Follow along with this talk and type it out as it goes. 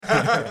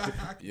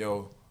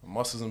Yo,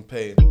 muscles in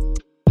pain.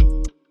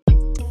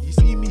 You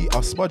see me,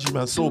 I'll smudge you,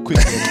 man, so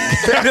quickly.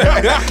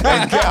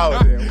 And get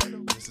out there.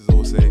 This is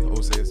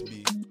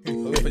OSASB.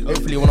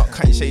 Hopefully we're not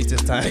cutting shades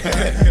this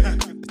time.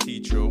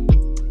 T-Trill.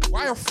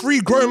 Why are three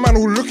grown men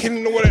all looking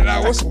in the wallet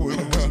like, what's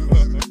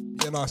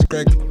yeah, no, it's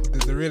Greg,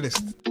 the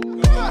realist. You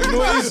know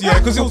what it is, yeah?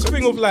 Because it was a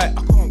thing of like,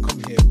 I can't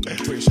come here with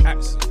a British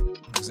accent.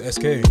 It's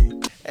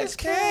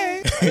SK.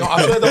 No,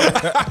 I swear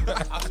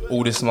that.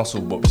 All this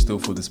muscle, but we still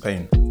feel this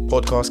pain.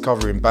 Podcast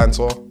covering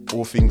banter,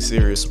 all things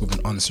serious. With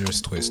an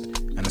unserious twist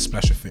and a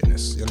splash of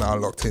fitness. You're now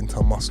locked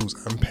into muscles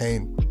and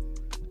pain.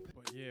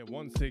 But yeah,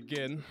 once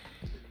again,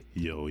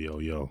 Yo.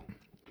 you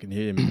can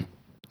hear me.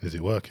 Is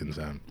it working,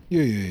 Sam?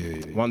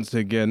 Yeah. Once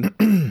again,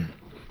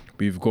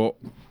 we've got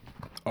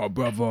our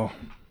brother,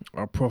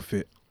 our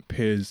prophet,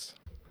 Piers,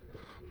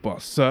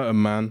 but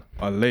certain man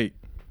are late.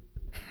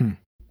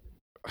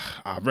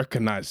 I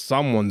recognize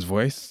someone's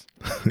voice.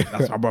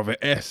 That's my brother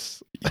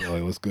S.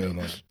 Yo, what's going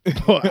on?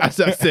 But as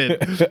I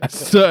said,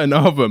 certain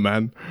other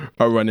man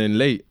are running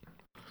late.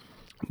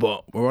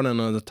 But we're running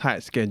on a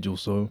tight schedule,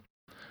 so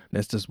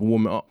let's just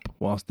warm it up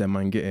whilst that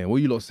man get in. What are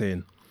you lot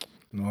saying?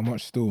 Not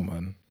much still,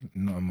 man.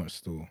 Not much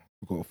still.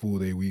 We've got a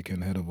 4-day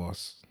weekend ahead of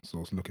us,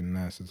 so it's looking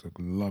nice. It's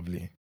looking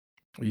lovely.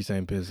 What are you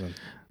saying, Pearson?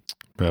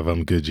 Bruv,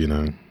 I'm good, you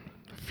know.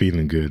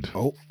 Feeling good.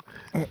 Oh.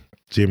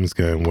 Gym's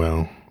going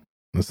well.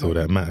 That's all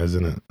that matters,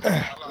 isn't it?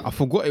 I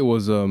forgot it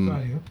was well,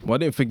 I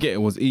didn't forget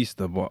it was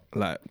Easter, but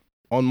like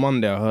on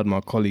Monday I heard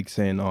my colleague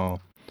saying, "Oh,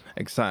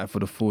 excited for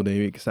the 4-day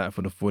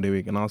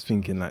week," and I was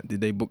thinking like, did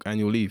they book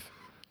annual leave?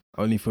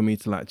 Only for me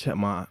to like check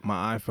my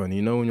iPhone.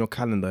 You know, on your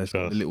calendar, it's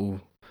got the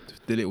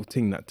little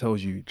thing that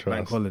tells you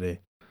bank holiday.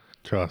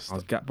 Trust. I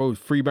was bro,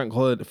 free bank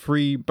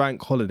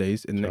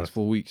holidays in the next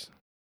 4 weeks.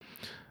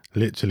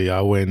 Literally,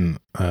 I went.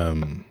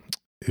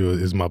 It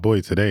was my boy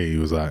today. He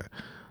was like,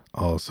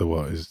 "Oh, so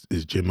what is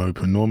gym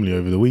open normally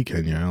over the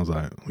weekend?" Yeah, I was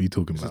like, "What are you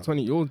talking about?"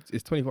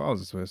 It's 24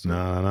 hours, I swear. So.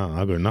 No.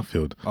 I go in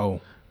Nuffield. Oh,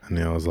 And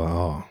then I was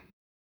like,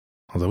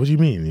 "What do you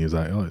mean?" He was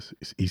like, "Oh,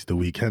 it's Easter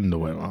weekend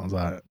or whatever." I was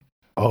like,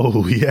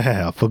 "Oh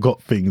yeah, I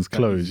forgot things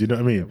closed." You know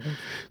what I mean?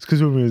 It's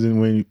because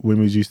when we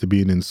was used to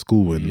being in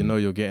school and you know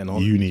you're getting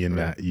on uni and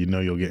that, you know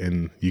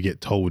you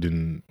get told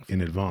in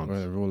advance.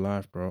 Bro, real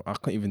life, bro. I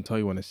can't even tell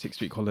you when a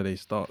 6-week holiday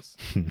starts.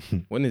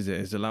 When is it?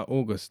 Is it like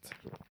August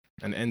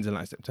and ends in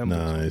like September?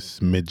 No,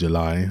 it's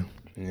mid-July,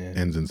 Yeah,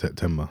 ends in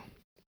September.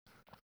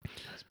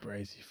 it's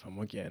crazy, fam.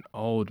 We're getting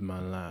old,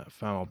 man. Like,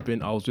 fam,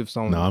 I was with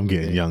someone. No, I'm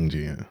getting young,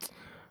 G. Yeah.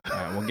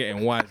 Like, we're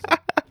getting wise.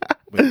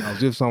 But I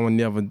was with someone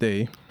the other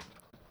day,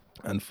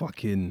 and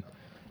fucking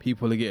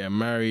people are getting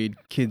married,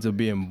 kids are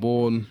being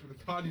born.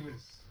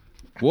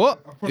 What?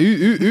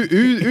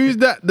 Who's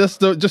that? That's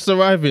just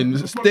arriving.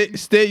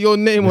 State your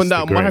name on Mr.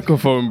 that Greg.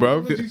 microphone,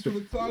 bro.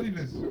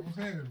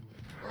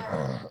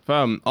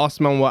 Fam, us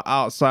man were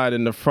outside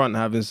in the front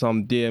having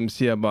some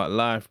DMC about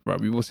life, bro.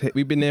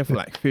 We've been there for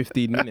like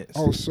 15 minutes.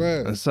 Oh,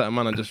 swear. And certain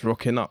man are just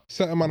rocking up.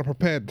 Certain man are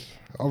prepared.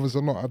 Others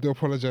are not. I do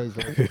apologise.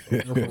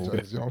 You know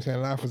what I'm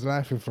saying? Life was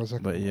life for a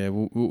second. But yeah,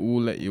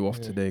 we'll let you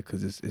off today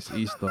because it's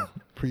Easter.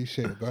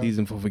 Appreciate that.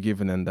 Season for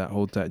forgiving and that.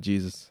 Hold tight,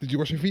 Jesus. Did you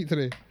wash your feet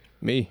today?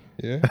 Me.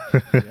 Yeah.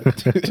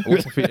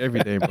 Wash your feet every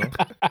day, bro.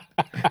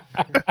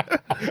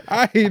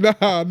 Aye,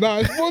 nah.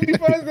 It's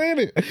 41st, ain't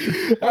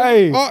it?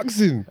 Hey,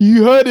 Oxen.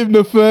 you heard him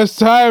the first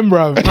time,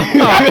 bro.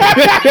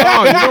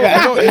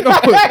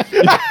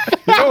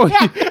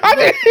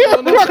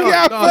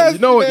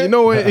 You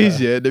know what it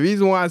is, yeah? The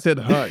reason why I said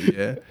hurt,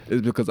 yeah,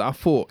 is because I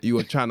thought you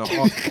were trying to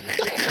ask.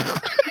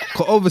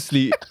 Cause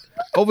obviously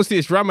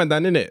it's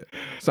Ramadan, innit?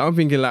 So I'm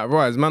thinking like,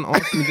 right, is man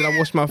asking me did I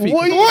wash my feet?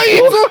 What are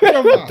you talking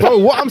about? Bro,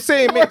 what I'm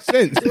saying makes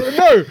sense.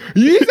 No,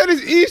 you said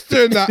it's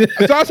Easter and that.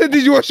 So I said,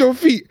 did you wash your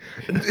feet?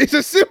 It's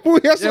a simple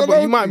yes Yeah, or but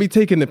no. you might be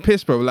taking the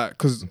piss, bro, like,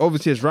 cause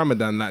obviously it's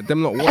Ramadan, like,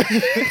 them not what.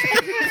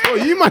 Bro,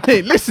 you man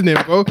ain't listening,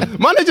 bro.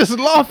 Man are just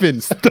laughing.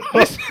 Listen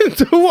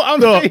to what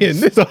I'm saying.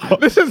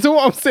 Listen to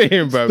what I'm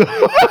saying, bro. Listen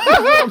to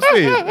what I'm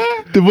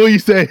saying. The more you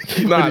say,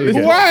 Nah,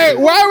 listen. Why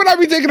would I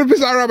be taking a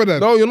piss at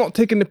Ramadan? No, you're not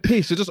taking the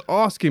piss. You're just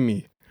asking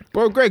me.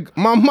 Bro, Greg,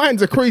 my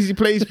mind's a crazy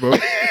place, bro.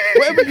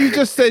 Whatever you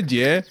just said,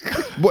 yeah?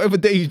 Whatever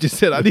day you just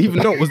said, I didn't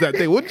even know it was that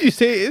day. What did you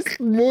say it is?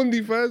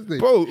 Monday, Thursday.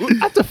 Bro,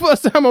 that's the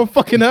first time I've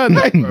fucking heard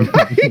that, bro.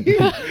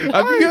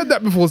 Have you heard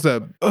that before,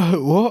 Seb?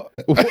 What?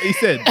 What he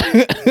said?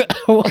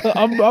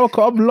 I'm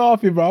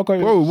laughing, bro. I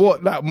can't even... Bro,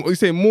 what? Like, you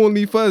say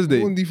Maundy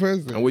Thursday? Monday,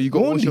 Thursday. And where you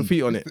got to wash your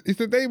feet on it? It's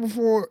the day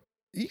before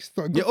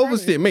Easter. Yeah,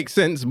 obviously it makes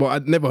sense, but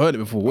I'd never heard it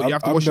before. What, you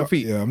have to wash your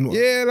feet? Yeah, I'm not.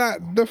 Yeah,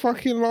 like the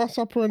fucking Last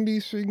Supper and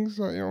these things.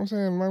 Like, you know what I'm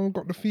saying? Man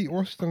got the feet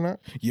washed and that.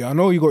 Yeah, I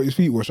know you got his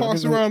feet washed.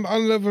 Pass around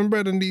unleavened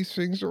bread and these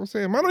things. You know what I'm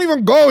saying? Man don't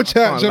even go to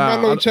church.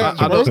 Man no church.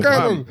 Bro. What's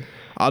going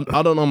on?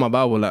 I don't know my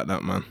Bible like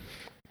that, man.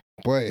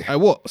 Boy. Hey,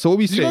 what? So what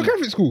we Did you go saying? to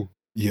Catholic school?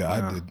 Yeah,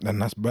 I did,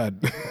 and that's bad.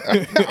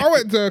 I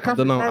went to I Catholic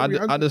don't know.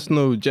 primary. I just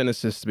know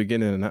Genesis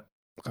beginning and that.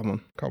 Come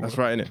on. That's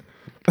right, innit?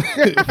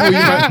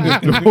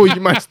 before you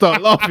might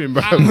start laughing,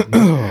 bro.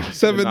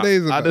 7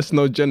 days of I that. just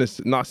know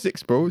Genesis. Nah,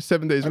 6, bro.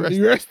 7 days rest.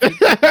 You rested?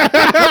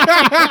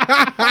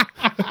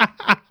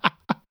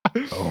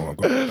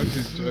 I'm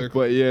just joking.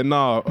 But yeah,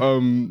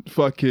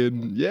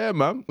 fucking yeah,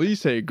 man. What do you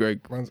say, Greg?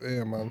 Man's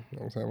ear, man. You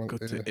know what I'm saying? Man's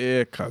Good ear. to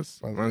hear, cuz.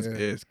 Man's Man's ear.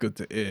 ear. It's good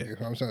to You hear. know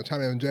what I'm saying?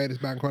 Trying to enjoy this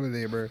bank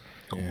holiday, bro.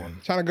 Yeah.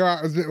 Trying to go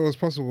out as little as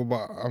possible,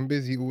 but I'm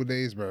busy all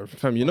days, bro.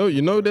 Fam, you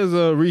know there's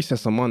a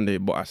recess on Monday,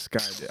 but I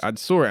skied it. I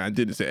saw it, I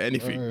didn't say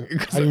anything. I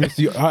didn't even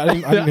see. I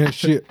didn't hear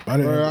shit.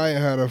 Bro, I ain't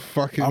heard a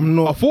fucking. I'm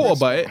not. I thought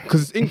about it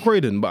because it's in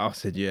Croydon, but I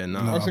said, yeah,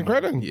 nah. Oh, it's in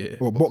Croydon? Yeah.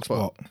 Well, box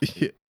park.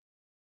 Yeah.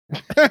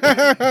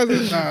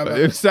 Nah, But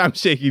if Sam's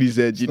shaking his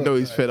head, you know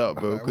he's fed up,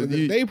 bro. It was Because a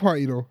you, day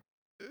party though.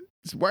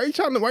 why are you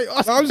trying to? Why are you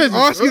asking? I'm just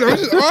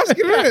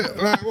asking,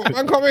 innit? Like, what,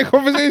 man can't make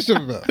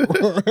conversation.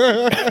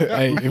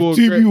 Hey, Before if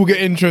two Greg- people get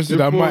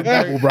interested, I before might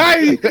dabble, bro.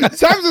 Hey,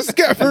 Sam's a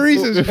scat for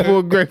reasons.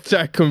 Before Greg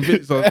tried to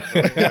convince us.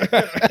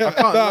 I can't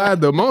lie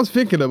though. Man was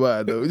thinking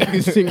about it though. You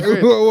can sing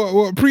Greg.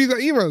 What? Pre's at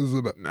emails? Is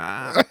it?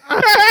 Nah.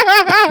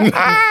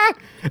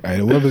 Hey,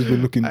 the weather's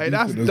been looking. Hey,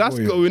 that's decent as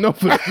well, going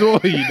off as well,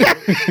 you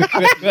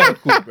know.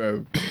 Cool,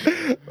 bro.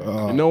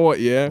 You know what?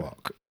 Yeah.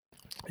 Fuck.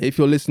 If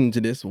you're listening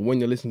to this, or when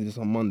you're listening to this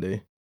on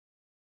Monday,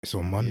 It's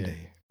on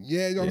Monday.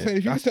 Yeah, you know what I'm Yeah, saying?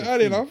 If you that's listen the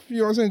early thing. enough, you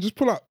know what I'm saying? Just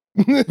pull up.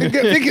 Get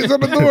tickets on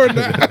the door and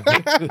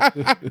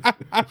that.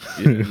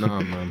 yeah,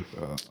 nah, man.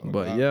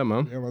 But yeah,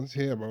 man. Yeah, man, it's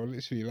here, bro.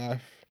 Literally,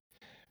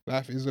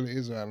 life is what it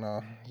is right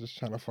now. Just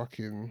trying to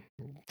fucking,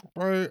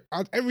 bro.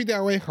 Every day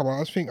I wake up, I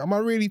just think, am I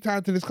really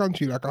tied to this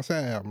country? Like I say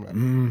I am.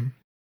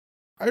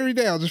 Like, every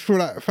day I just feel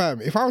like, fam,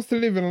 if I was to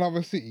live in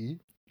another city,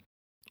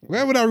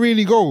 where would I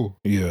really go?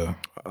 Yeah.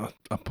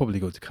 I'll probably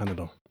go to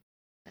Canada.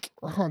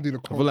 I can't do the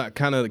I feel cold. like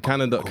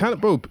Canada,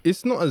 bro.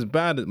 It's not as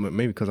bad as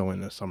maybe because I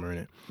went in the summer in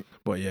it,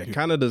 but yeah,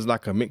 Canada's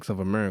like a mix of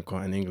America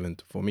and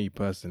England for me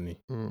personally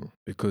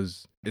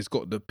because it's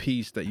got the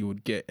peace that you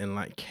would get in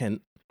like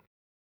Kent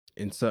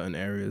in certain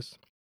areas,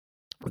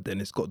 but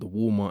then it's got the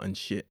Walmart and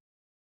shit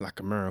like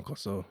America.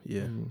 So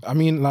yeah, I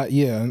mean, like,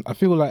 yeah, and I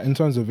feel like in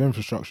terms of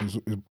infrastructure,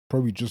 it'd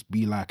probably just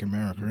be like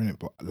America, innit?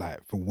 But like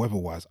for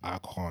weather-wise, I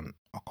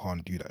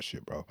can't do that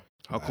shit, bro.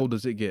 how cold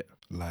does it get?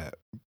 Like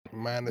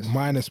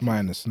minus.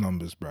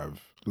 numbers, bruv.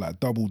 Like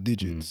double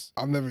digits.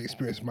 I've never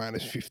experienced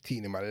minus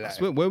 15 in my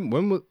life.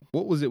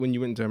 What was it when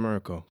you went to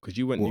America? Because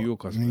you went What? New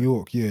York, I New suppose.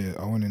 York, yeah.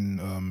 I went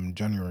in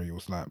January. It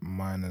was like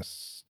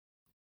minus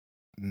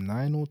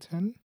 9 or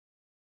 10.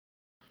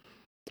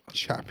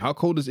 Chap. How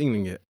cold does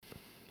England get?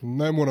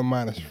 No more than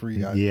minus 3.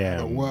 Yeah,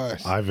 The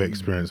worst. I've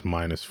experienced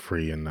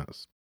 -3, and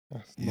that's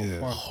That's not Yeah.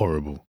 fun.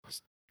 horrible.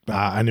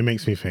 And it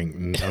makes me think,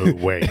 no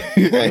way,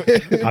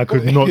 I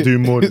could not do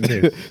more than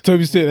this.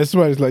 Toby said, that's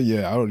why it's like,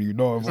 yeah, I don't even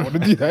know if I want to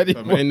do that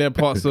anymore. Ain't there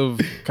parts of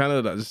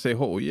Canada that just say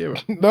hot all year?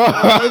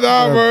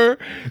 Nah, bro.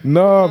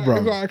 No, It's bro.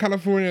 like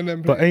California and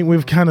them. But ain't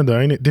with Canada,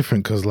 ain't it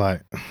different? Because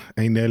like,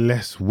 ain't there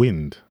less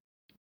wind?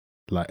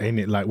 Like, ain't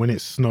it like when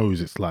it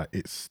snows, it's like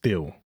it's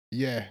still.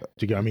 Yeah. Do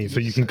you get what I mean? So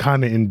you can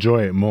kind of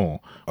enjoy it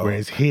more.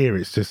 Whereas here,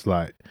 it's just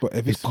like But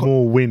if it's it's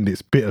more wind,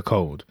 it's bitter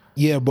cold.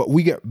 yeah, but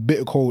we get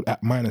bitter cold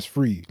at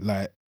 -3.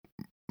 Like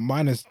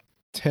minus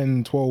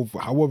 10, 12,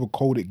 however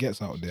cold it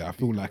gets out there, I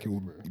feel like it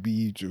would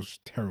be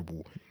just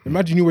terrible.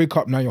 Imagine you wake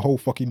up now, your whole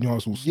fucking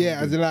yard's all Yeah,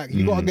 as in like,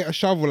 you gotta get a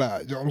shovel out.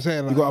 Do you know what I'm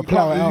saying? Like, gotta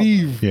plow can't it out.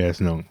 leave. Yeah,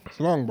 it's long. It's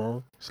long,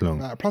 bro. It's long.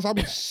 Like, plus, I'll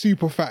be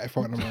super fat if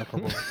I'm in America,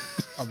 bro.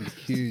 I'll be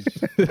huge.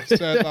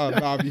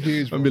 I'll be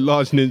huge, bro. I'll be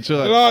large and in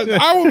charge.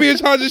 Like, I will be in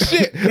charge of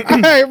shit.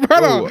 Hey,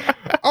 brother.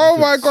 Oh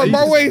my God, my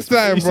I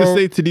waistline, used to bro.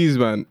 say to these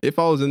man, if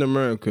I was an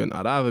American,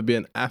 I'd either be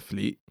an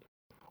athlete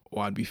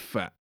or I'd be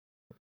fat.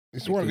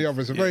 It's one or the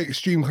other. It's a very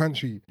extreme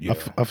country.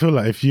 I feel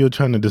like if you're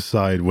trying to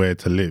decide where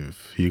to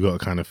live, you got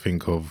to kind of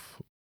think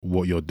of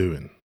what you're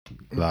doing.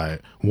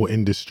 Like, what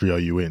industry are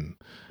you in?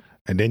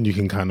 And then you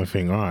can kind of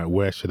think, all right,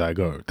 where should I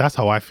go? That's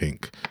how I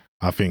think.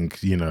 I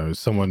think, you know,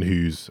 someone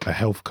who's a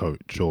health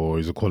coach or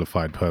is a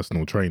qualified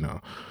personal trainer,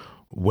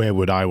 where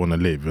would I want to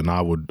live? And I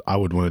would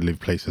want to live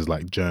places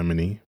like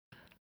Germany,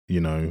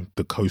 you know,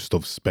 the coast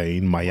of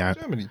Spain,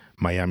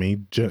 Miami,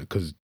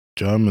 because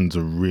Germans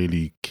are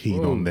really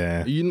keen on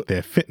their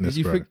fitness,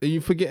 bro. Are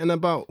you forgetting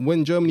about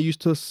when Germany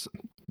used to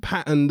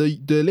pattern the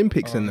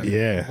Olympics and that?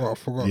 Yeah. I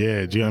forgot.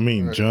 Yeah, do you know what I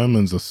mean? Right.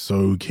 Germans are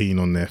so keen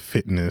on their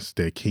fitness.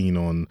 They're keen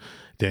on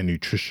their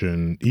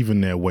nutrition, even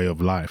their way of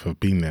life. I've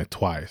been there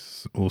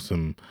twice.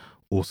 Awesome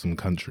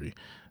country.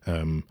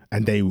 And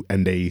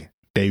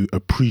they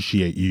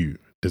appreciate you.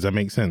 Does that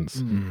make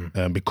sense?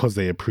 Because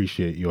they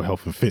appreciate your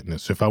health and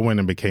fitness. So if I went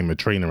and became a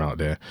trainer out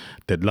there,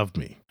 they'd love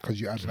me. Because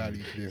you add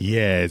value to them.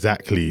 Yeah,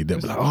 exactly.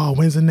 They'll be like, oh,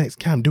 when's the next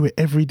camp? Do it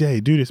every day.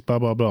 Do this, blah,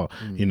 blah, blah.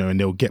 You know, and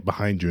they'll get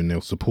behind you and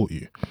they'll support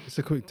you. It's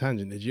a quick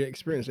tangent. Did you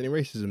experience any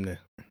racism there?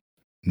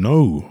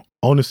 No,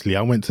 honestly,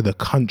 I went to the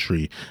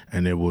country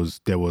and there was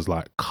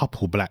like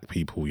couple black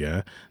people,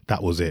 yeah,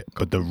 that was it.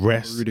 But the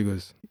rest,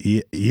 Rudigers.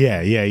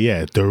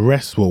 yeah. The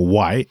rest were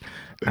white,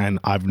 and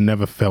I've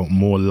never felt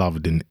more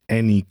loved in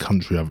any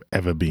country I've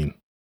ever been.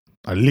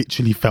 I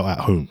literally felt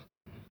at home.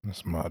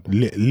 That's mad.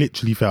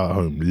 Literally felt at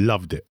home.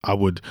 Loved it. I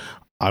would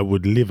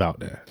live out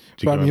there.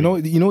 Do But get you what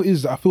I mean? know, it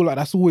is. I feel like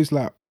that's always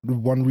like the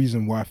one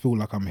reason why I feel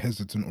like I'm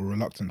hesitant or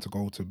reluctant to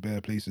go to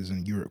bare places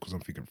in Europe because I'm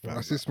thinking,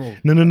 That's it, small.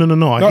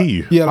 No. I hear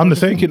you. Yeah, I'm the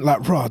just same. thinking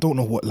like, bro, I don't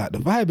know what like the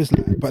vibe is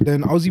like. But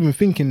then I was even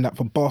thinking that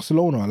for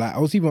Barcelona, like I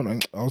was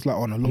like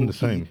on a low I'm the key,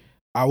 same.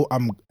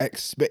 I'm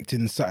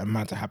expecting something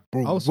mad to happen.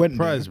 Bro, I was went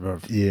surprised, there,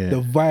 bro. Yeah.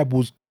 the vibe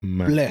was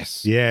Man.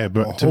 blessed. Yeah,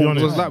 but to be whole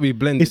honest, It was like we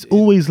blended. it's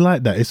always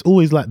like that. It's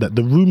always like that.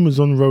 The rumors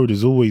on road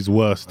is always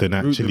worse than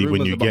actually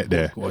when you get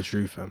there. What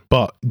true, fam?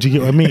 But do you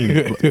get what I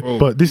mean?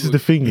 but this is the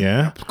thing,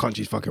 yeah.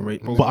 Country's fucking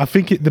rate. But I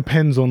think it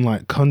depends on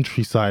like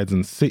countrysides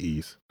and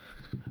cities.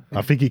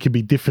 I think it could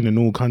be different in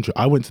all countries.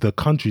 I went to the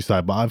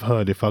countryside, but I've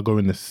heard if I go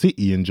in the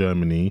city in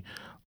Germany,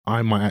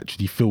 I might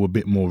actually feel a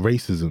bit more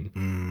racism.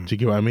 Do you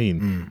get what I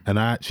mean? And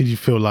I actually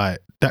feel like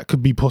that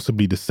could be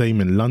possibly the same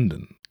in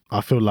London.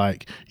 I feel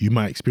like you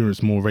might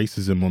experience more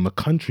racism on the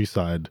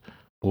countryside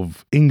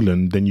of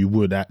England than you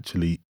would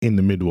actually in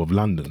the middle of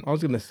London. I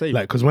was gonna say,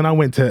 Like, because when I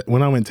went to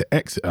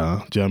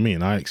Exeter, do you know what I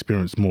mean? I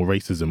experienced more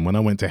racism. When I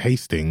went to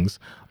Hastings,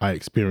 I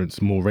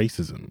experienced more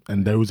racism,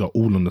 and those are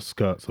all on the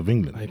skirts of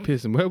England. hey,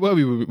 Pearson, where were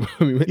we when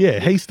we went? Yeah,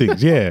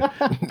 Hastings. Yeah,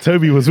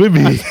 Toby was with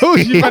me.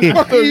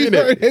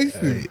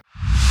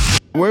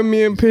 When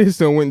me and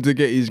Pearson went to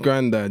get his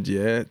granddad,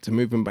 yeah, to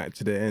move him back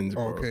to the ends,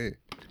 bro. Okay.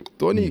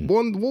 Donnie,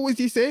 what was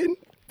he saying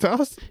to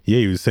us? Yeah,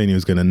 he was saying he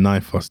was going to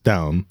knife us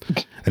down,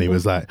 and he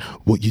was like,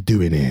 "What you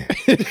doing here?"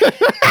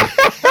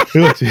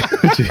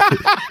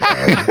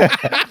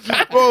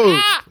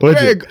 Bro,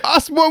 What'd you- Greg,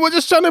 us boy, we're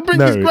just trying to bring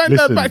No, his granddad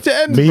listen, back to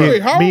ends, me bro.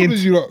 and- how me old and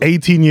is you lot?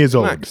 18 years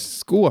old. Max,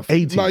 school, I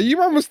think. 18. Nah, you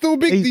man was still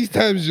big Eight- these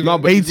times, you know.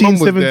 No, but his 18, mum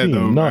was there 17.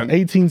 though, No, man.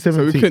 18, 17.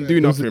 So we couldn't do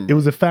It was- nothing, It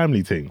was a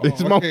family thing.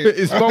 His mum, okay.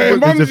 his mum Okay, was,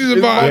 mum's his is mum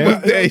about-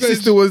 was there. His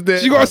sister was there.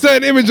 She got a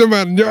certain image of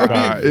man. You know what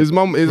I Nah, mean? his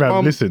mum,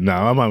 Bruv, listen,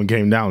 now my mum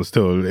came down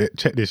still.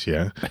 Check this,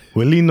 yeah.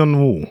 We're leaning on the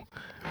wall,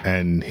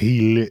 and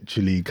he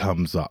literally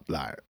comes up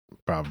like,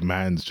 bruv,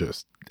 man's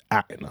just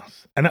atting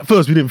us. And at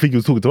first, we didn't think he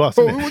was talking to us.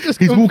 Bro, innit? we were just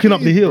He's walking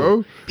up the confused, hill.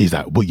 bro. He's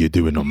like, "What you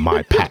doing on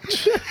my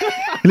patch?"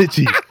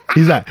 Literally,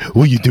 he's like,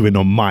 "What you doing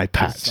on my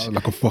patch? Sound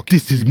like a fuck.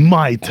 This is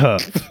my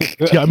turf." Do you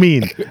know what I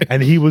mean?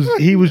 And he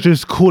was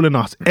just calling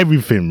us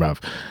everything, bruv.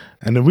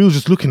 And then we was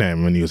just looking at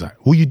him, and he was like,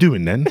 "What you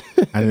doing then?"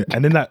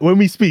 And then like when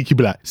we speak, he'd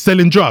be like,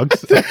 "Selling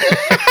drugs."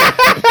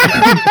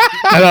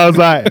 And I was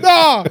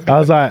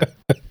like,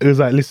 it was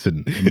like,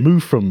 "Listen,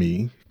 move from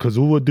me, because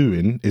all we're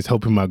doing is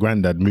helping my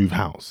granddad move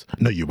house."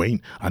 "No, you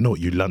ain't. I know what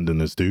you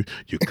Londoners do.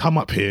 You come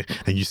up here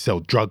and you sell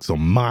drugs on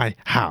my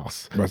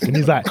house." And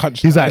he's like,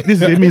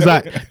 this is him. He's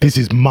like, "This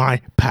is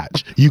my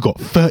patch. You got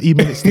 30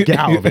 minutes to get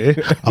out of here.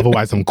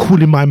 Otherwise, I'm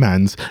calling my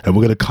mans, and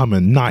we're gonna come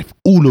and knife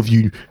all of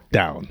you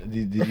down."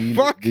 Did he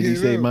Fucking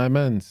say hell. my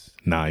man's?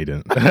 Nah, he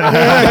didn't.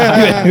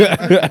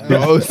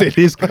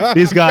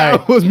 this guy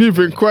was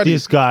moving quite.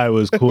 This guy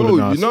was calling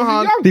Bro, us. you know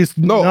how this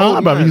No, old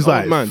bruv, man, he's old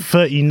like man.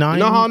 39. You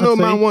know how I'd no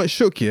say. man weren't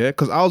shook, yeah?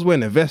 Because I was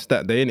wearing a vest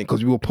that day, innit?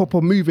 Because we were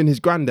proper moving his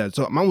granddad.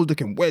 So man was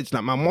looking wedged,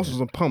 like my muscles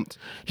were pumped.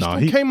 He Nah,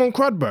 still he- came on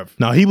crud, bruv.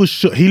 No, he was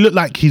shook. He looked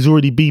like he's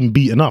already been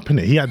beaten up,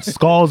 innit? He had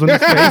scars on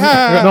his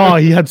face. No,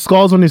 he had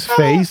scars on his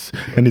face,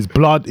 and his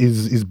blood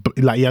is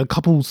like he had a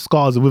couple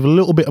scars with a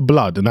little bit of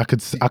blood, and I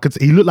could.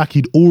 He looked like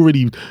he'd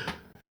already,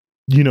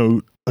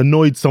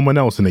 annoyed someone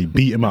else, and they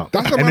beat him up.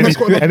 That's the and, man then that's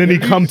got he, nothing and then he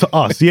to come to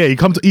us. Yeah,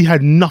 he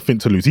had nothing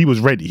to lose. He was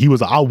ready. He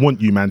was like, "I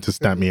want you, man, to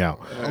stamp me out."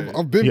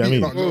 I've been Yeah, I beaten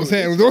mean- up. You know what I'm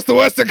saying? What's the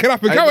worst that can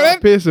happen? Come on, then.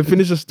 Pearson,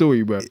 finish the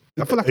story, bruv.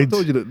 I feel like I It's-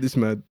 told you that this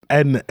man.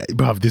 And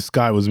bruv, this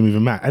guy was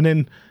moving mad. And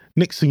then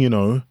next thing you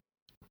know,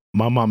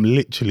 my mum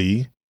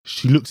literally,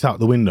 she looks out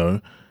the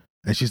window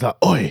and she's like,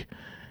 "Oi!"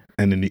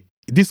 And then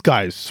this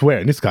guy is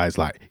swearing. This guy's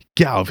like,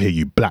 "Get out of here,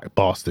 you black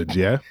bastard!"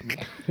 Yeah,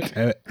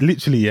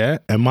 literally, yeah.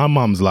 And my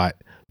mum's like,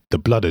 "The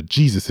blood of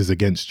Jesus is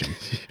against you."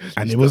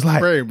 And it was like,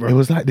 praying, bro. it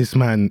was like this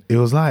man. It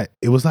was like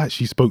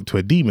she spoke to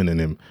a demon in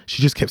him.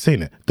 She just kept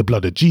saying it. "The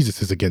blood of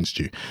Jesus is against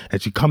you."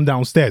 And she come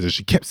downstairs and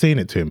she kept saying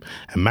it to him.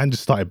 And man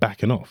just started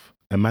backing off.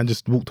 And man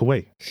just walked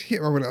away.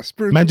 Shit, man, with that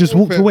spiritual Man just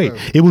walked warfare, away.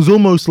 man. It was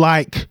almost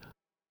like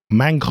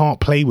man can't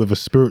play with a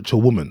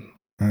spiritual woman.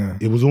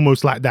 It was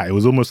almost like that. It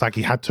was almost like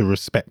he had to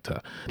respect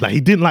her. Like he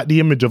didn't like the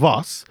image of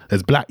us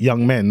as black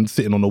young men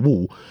sitting on the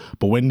wall.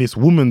 But when this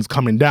woman's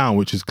coming down,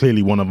 which is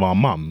clearly one of our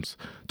mums,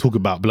 talk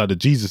about blood of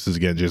Jesus is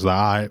against you, it's like,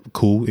 all right,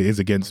 cool, it is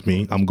against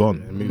me. I'm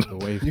gone. Moved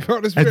away. You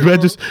felt the And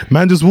spirit,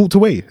 man just walked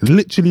away,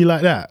 literally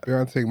like that.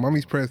 bro. I'm saying,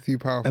 mummy's prayers too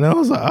powerful. And I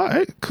was like, all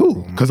right,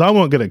 cool, because I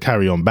wasn't gonna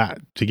carry on back.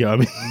 Do you get what I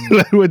mean?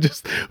 Like, we're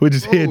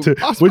just here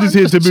to us move man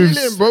just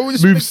chilling, bro. We're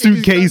just move making these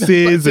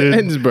suitcases back to and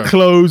ends, bro.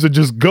 clothes and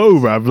just go,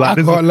 bruv. Like, I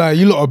this can't is- lie,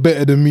 you lot are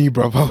better than me,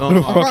 bro.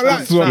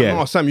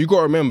 Yeah. Sam, you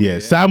gotta remember. yeah,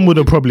 Sam would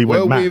have probably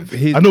went Well, mad. with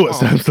his I know what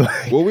mum- Sam's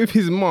like. Well, with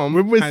his mum.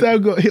 Remember when and-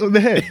 Sam got hit on the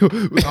head?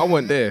 I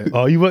went there.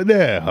 Oh, you weren't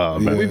there? her, But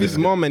man. with his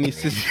mum and his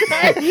sister.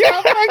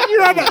 Yeah, thank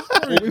you, Anna.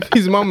 With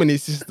his mum and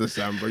his sister,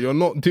 Sam, bro, you're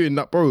not doing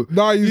that, bro.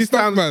 Nah, you These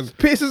stop, times, man.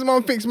 Pierce's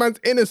mum thinks man's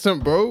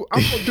innocent, bro.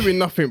 I'm not doing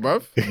nothing,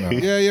 bro.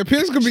 Yeah,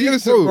 Pierce could be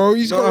innocent, bro.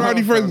 He's got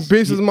rowdy friends.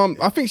 Pierce's mum,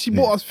 I think she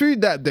bought us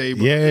food that day,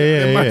 bro.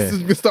 Yeah. Man,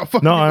 gonna start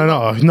fucking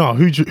No.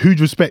 Who'd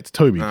respect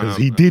Toby? Because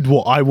he did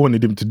what I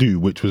wanted him to do,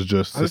 which was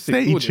just to just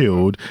stay ignored it,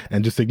 chilled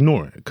and just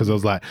ignore it. Because I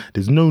was like,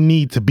 there's no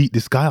need to beat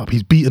this guy up.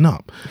 He's beaten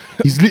up.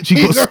 He's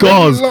literally got He's already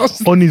scars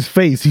lost. on his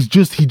face. He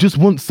just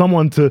wants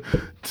someone to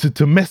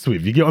mess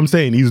with. You get what I'm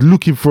saying? He's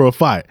looking for a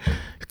fight.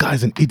 The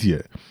guy's an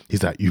idiot.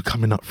 He's like, you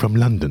coming up from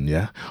London,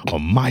 yeah?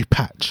 On my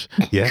patch,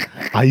 yeah?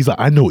 He's like,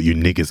 I know what you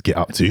niggas get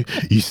up to.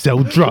 You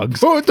sell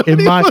drugs Bro, don't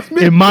in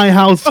my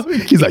house.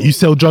 He's like, you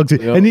sell drugs,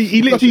 and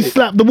he literally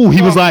slapped the wall.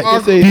 He was like,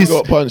 Say he this-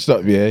 got punched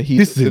up, yeah. He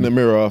this looked in is- the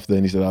mirror after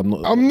and he said, I'm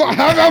not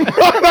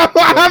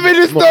having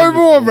this no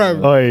more,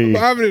 bruv. Oi, I'm not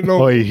having it no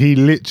more. oi, he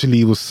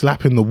literally was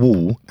slapping the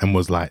wall and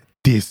was like,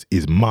 this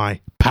is my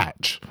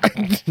patch.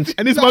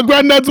 And it's my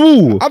granddad's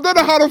wall. I don't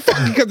know how the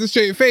fuck he kept a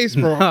straight face,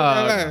 bro.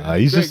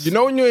 He's Greg, just, you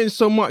know when you're in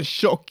so much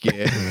shock,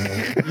 yeah,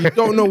 you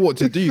don't know what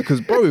to do. Because,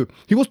 bro,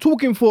 he was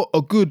talking for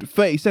a good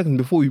 30 seconds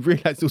before he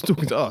realized he was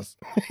talking to us.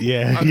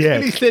 yeah.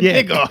 he said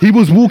nigger. He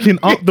was walking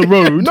up the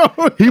road.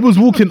 He was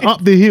walking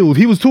up the hill.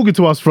 He was talking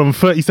to us from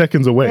 30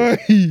 seconds away.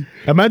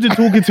 Imagine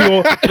talking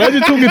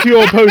to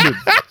your opponent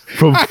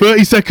from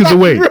 30 seconds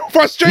away. Real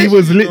frustration, He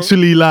was bro.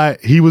 literally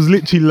like,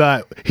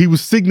 he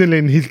was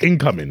signaling his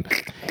incoming.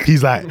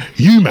 He's like,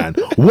 you man,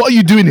 what are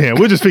you doing here?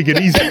 We're just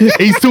thinking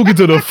he's talking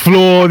to the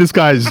floor. This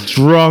guy's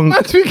drunk.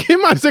 I think he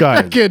might This guy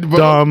have kid, bro.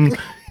 dumb.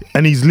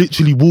 And he's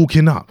literally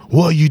walking up.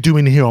 What are you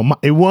doing here?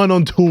 It wasn't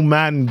until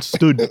man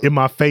stood in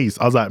my face.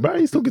 I was like, bro,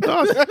 he's talking to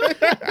us.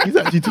 He's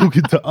actually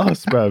talking to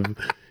us, bro.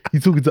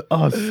 He's talking to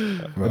us.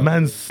 The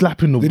man's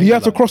slapping the Did he wall,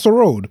 have to like- cross the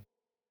road?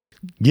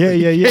 Yeah.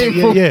 Came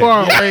from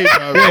far away,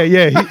 bro.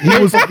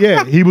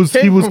 He was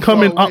Came from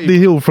coming far up away. the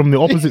hill from the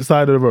opposite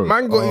side of the road.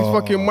 Man got his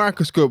fucking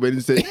microscope and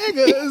he said,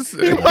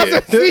 niggas. I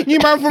said, seeing you,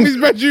 man, from his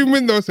bedroom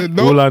window. I said,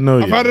 no, All I know,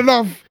 I've yeah. had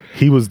enough.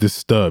 He was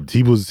disturbed.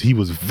 He was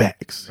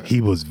vexed.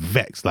 He was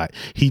vexed. Like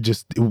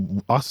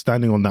us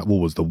standing on that wall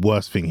was the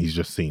worst thing he's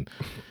just seen.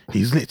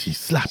 He's literally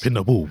slapping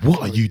the wall. What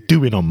are you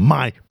doing on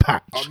my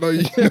patch? I know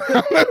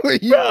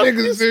what you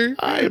niggas do.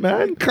 Aye,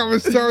 man. Come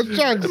and sell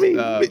drugs. I mean,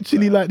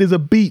 literally, like there's a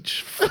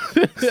beach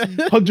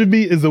 100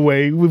 meters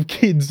away with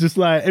kids, just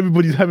like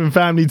everybody's having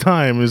family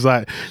time. It's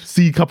like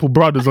see a couple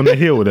brothers on the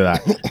hill. They're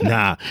like,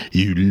 nah,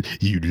 you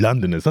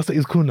Londoners. That's what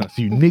it's called now.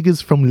 So you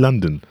niggas from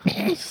London.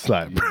 It's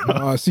like,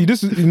 bro. See,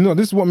 this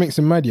is what makes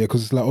him mad, yeah,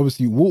 because it's like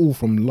obviously we're all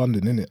from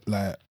London, innit?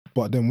 Like,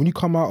 but then when you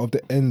come out of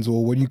the ends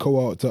or when you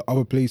go out to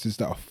other places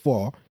that are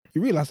far,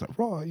 you realize that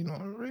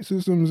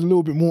racism is a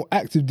little bit more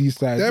active these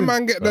days. Them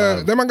man get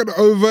the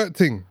overt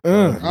thing.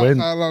 Outside When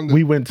London.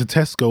 we went to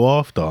Tesco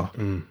after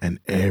and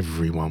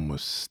everyone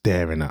was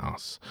staring at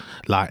us.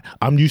 Like,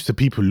 I'm used to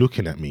people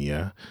looking at me,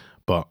 yeah,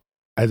 but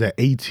as an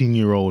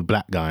 18-year-old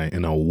black guy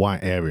in a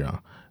white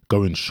area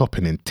going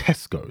shopping in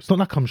Tesco, it's not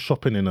like I'm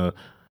shopping in a,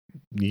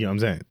 you know what I'm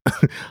saying?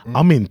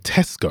 I'm in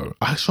Tesco.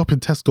 I shop in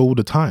Tesco all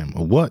the time.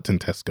 I worked in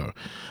Tesco.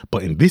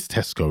 But in this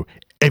Tesco,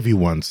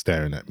 everyone's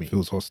staring at me.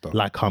 Feels hostile.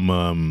 Like I'm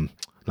a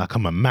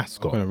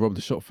mascot. I'm gonna rob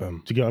the shop,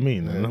 fam. Do you get what I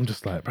mean? And I'm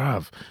just like,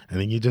 bruv.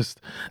 And then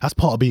that's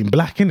part of being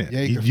black, innit?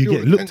 Yeah, you can you feel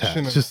get the looked at.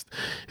 tension It's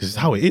just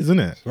how it is,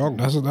 innit?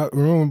 That's that.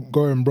 Remember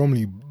going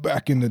Bromley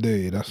back in the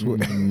day. That's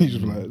what he's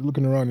just like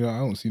looking around. You're like, I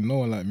don't see no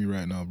one like me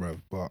right now, bro.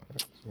 But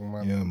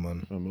yeah,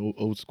 man.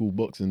 old school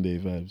Boxing Day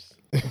vibes.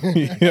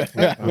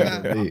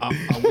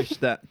 I wish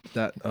that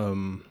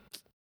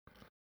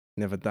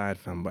never died,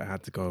 fam, but I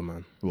had to go,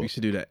 man. We used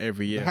to do that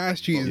every year. High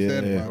Street is Yeah,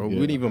 dead, yeah, man. Bro, we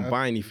wouldn't even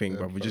buy anything,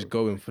 bro. We're just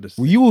going for the.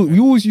 Well,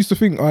 you always used to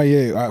think, oh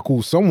yeah, alright,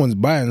 cool, someone's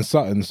buying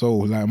something, so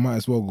like might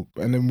as well.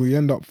 And then we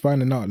end up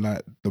finding out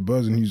like the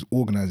person who's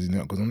organising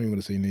it, because I'm not even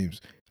gonna say names.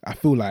 I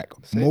feel like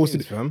most of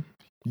the, fam.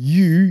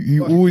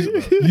 you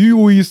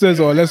always says,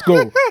 oh, let's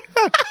go.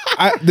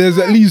 There's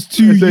at least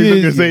 2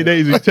 years.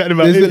 We're chatting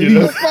about There's it, at you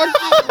know? least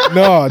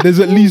there's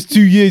at least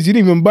 2 years you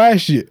didn't even buy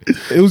shit.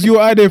 It was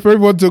your idea for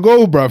everyone to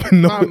go, bruv.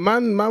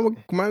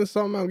 No.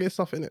 Some man get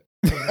stuff in it.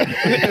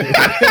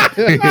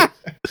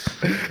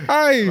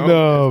 Aye.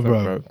 No,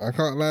 bro. I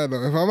can't lie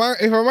though.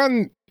 If a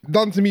man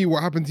done to me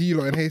what happened to you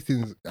lot in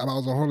Hastings and I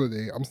was on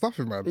holiday, I'm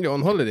stuffing, man. You're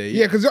on holiday.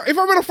 Yeah, because if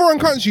I'm in a foreign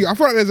country, I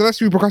feel like there's less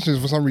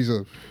repercussions for some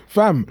reason.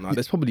 Fam, Nah,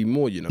 there's probably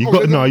more, you know. You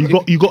got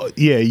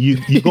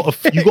to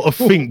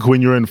think when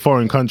you're in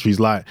foreign countries,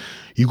 like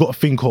you got to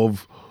think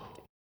of,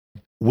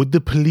 would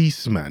the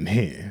policeman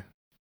here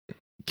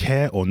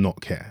care or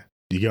not care?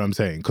 You get what I'm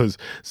saying? Because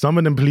some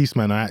of them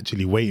policemen are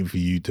actually waiting for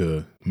you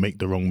to make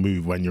the wrong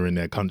move when you're in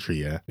their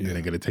country, yeah? And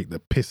they're going to take the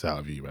piss out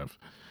of you, bruv.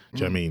 Do you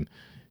know what I mean?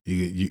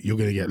 You're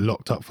going to get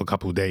locked up for a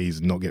couple of days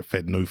and not get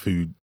fed no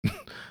food.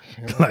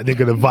 Like they're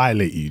going to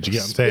violate you. Do you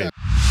get what I'm saying?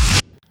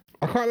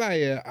 I can't can't lie,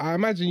 yeah. I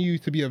imagine you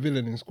to be a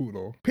villain in school,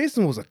 though.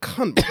 Pearson was a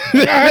cunt.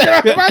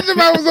 Imagine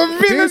I was a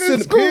villain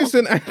in school.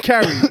 Pearson and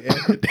Carrie.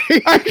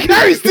 And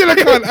Gary's still a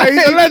cunt.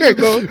 He's a legend,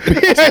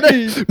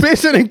 though.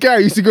 Pearson and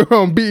Carrie used to go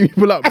around beating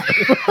people up.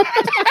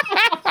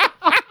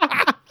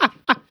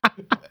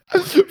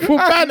 For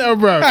banter,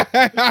 bro.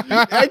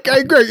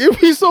 Okay, Greg,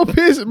 if we saw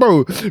Pearson,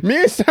 bro,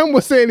 me and Sam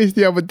were saying this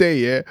the other day,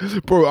 yeah?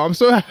 Bro, I'm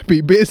so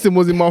happy Pearson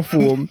was in my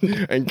form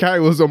and Carrie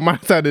was on my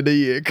side of the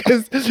year.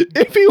 Because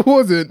if he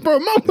wasn't, bro,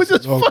 man was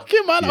just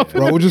fucking man up.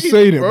 Bro, we're just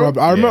saying it, bro.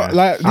 I remember,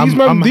 like,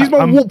 these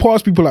men walk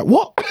past people like,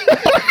 what?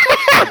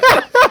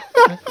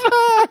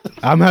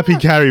 I'm happy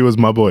Carrie was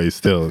my boy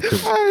still.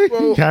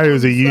 'Cause Carrie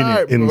was a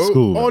unit in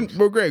school.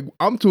 Bro, Greg,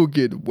 I'm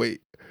talking,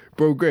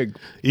 bro, Greg.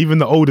 Even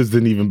the oldest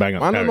didn't even bang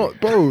up Man, Carrie. I'm not,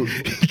 bro.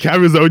 Carrie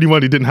was the only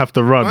one who didn't have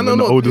to run Man, when I'm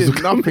the not oldest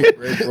doing nothing,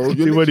 Greg, bro.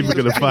 They weren't even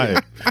going to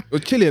fight. You're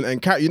chilling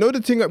and Carrie, you know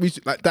the thing that we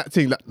like that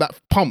thing, that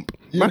pump.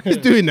 Man is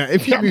doing that.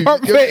 If you move,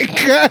 Pump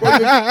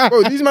fake.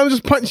 bro, these man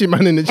just punching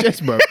man in the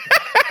chest, bro.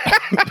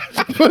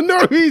 For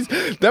no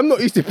reason. Them not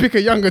used to pick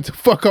a younger to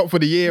fuck up for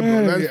the year,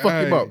 bro. Man's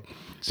fuck him up.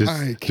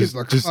 Aye, kids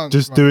are cunts,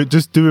 Just man. do it.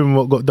 Just doing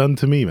what got done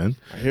to me, man.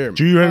 I hear him.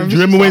 Do you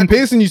remember when?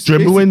 Pearson used to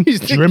Do you remember when? Do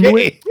used to you remember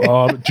when?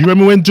 get Do you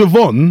remember when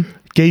Javon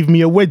gave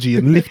me a wedgie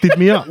and lifted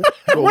me up?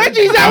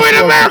 Wedgie's out in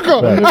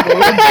America.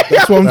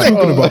 That's what I'm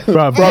talking about.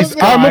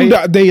 Bruv, I remember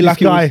that day like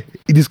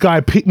this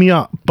guy picked me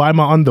up by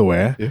my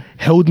underwear,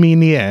 held me in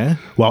the air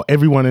while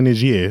everyone in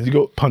his year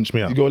punched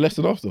me up. You got a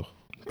lesson after.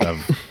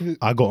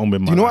 I got on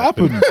with my. You know what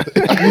life, happened?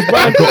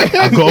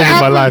 I got on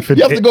with my life. You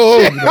have to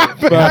go home.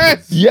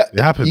 Yeah, It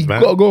happens, you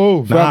man. gotta go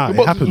home. Nah, The it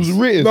box happens. was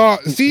written. No,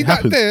 see It that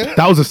happens. there?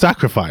 That was a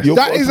sacrifice.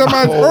 That is a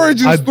man's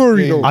origin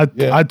story, though.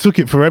 I took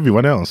it for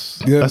everyone else.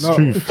 That's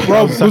truth.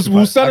 Bro,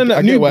 we'll stand in I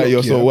that get new why block,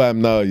 you're so yeah.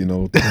 wham now, you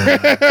know.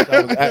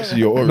 That was actually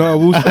your origin. No,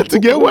 we'll to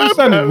get wham,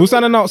 man. We're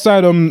standing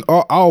outside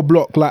our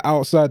block, like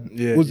outside.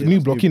 Yeah, It was the new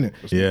block, innit?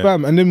 Yeah.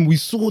 Fam, and then we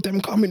saw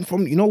them coming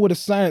from, you know where the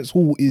science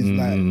hall is,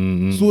 like,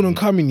 saw them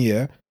coming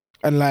here,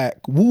 and like,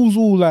 Wolves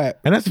all like,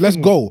 And that's the let's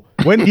thing. go.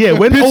 When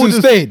Pearson olders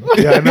stayed.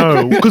 Yeah, I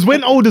know. Because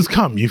when olders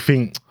come, you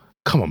think,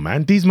 come on,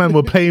 man, these men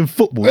were playing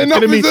football. You're Enough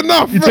telling is me,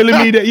 enough. You're telling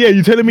me that,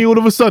 you're telling me all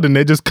of a sudden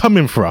they're just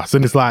coming for us.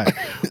 And it's like,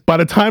 by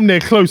the time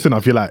they're close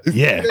enough, you're like,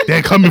 yeah,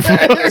 they're coming for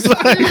us.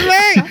 Like,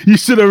 you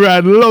should have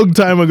ran a long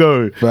time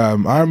ago.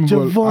 Fam, I remember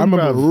Javon,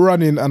 bruv.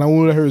 running, and I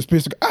all I heard was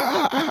Pearson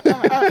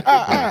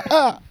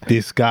go,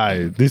 This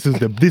guy, this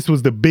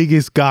was the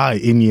biggest guy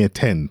in year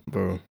 10,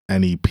 Bro.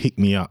 and he picked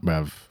me up,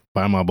 bruv,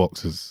 by my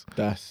boxers.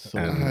 That's so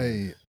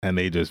And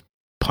they just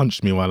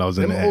punched me while I was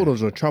in Them the air.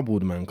 olders were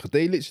troubled, man, because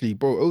they literally,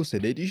 bro, also,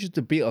 they used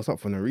to beat us up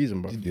for no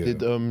reason, bro.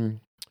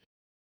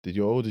 Did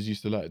your olders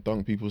used to like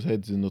dunk people's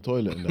heads in the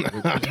toilet and that?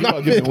 You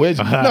gotta give them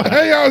wedges.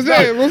 Hey, I was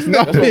there. What's that?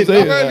 That's what I'm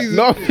saying.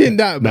 Nothing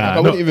that, man. Nah, I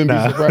wouldn't even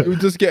nah. be surprised. We would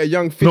just get a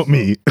young fist. Not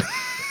me.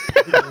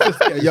 Just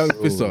get a young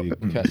fist up.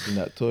 Catching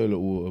that toilet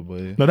water,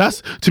 boy. No,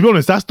 that's, to be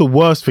honest, that's the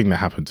worst thing that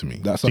happened to me.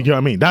 That's Do you get what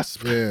I mean? That's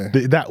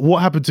that what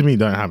happened to me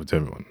don't happen to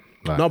everyone.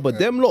 Like, No, but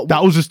them lot.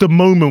 that was just a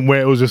moment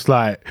where it was just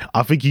like,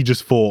 I think he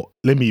just thought,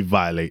 let me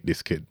violate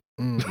this kid.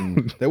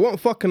 They weren't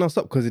fucking us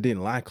up because they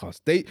didn't like us.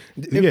 In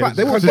Yeah, fact,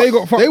 they were. because they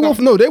got fucked up.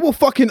 No, they were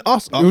fucking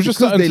us up. It was just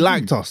because something they to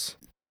liked do. us.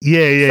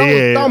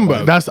 Yeah. Sounds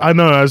dumb, bro. I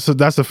know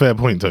that's a fair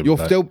point, Toby.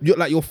 You're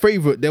like your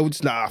favorite. They were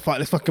just like, fuck,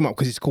 let's fuck him up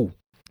because he's cool.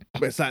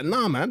 But it's like,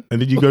 nah, man.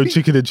 And then you go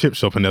chicken and chip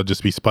shop and they'll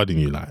just be spudding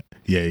you like,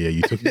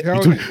 you took Yeah.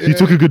 you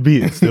took a good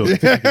beat still. You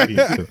took a good beat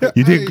still.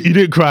 You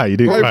didn't cry. You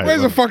didn't My cry.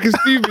 boys are fucking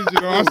stupid,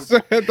 you know. I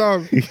swear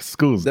down.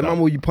 School's Them dumb.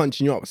 man were you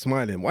punching you up,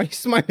 smiling. Why are you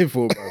smiling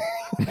for,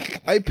 bro?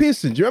 Hey,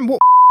 Pearson, do you remember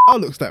what I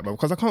looks like, bro?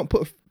 Because I can't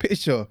put a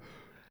picture.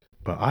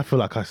 But I feel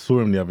like I saw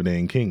him the other day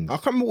in Kings. I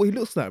can't remember what he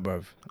looks like,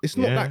 bro. It's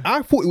not Yeah. like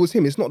I thought it was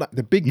him. It's not like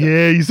the big guy.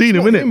 Yeah, you seen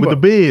It's him, not innit? With bro. the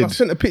beard. I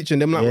sent a picture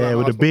and them like, Yeah, right,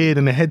 with the I beard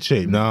and the head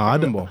shape. No, I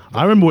don't. remember.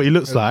 I remember what he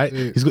looks like.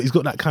 He's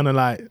got that kind of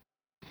like.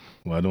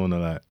 Well, I don't want to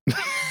like.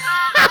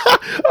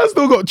 I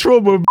still got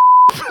trauma.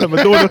 I don't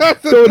want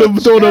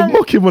to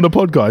mock him on the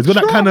podcast. He's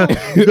got that kind of.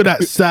 He's got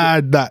that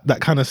sad,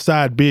 that kind of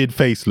sad beard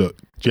face look.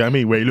 Do you know what I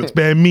mean? Where he looks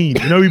bare mean.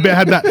 You know, he better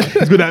had that.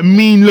 He's got that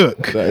mean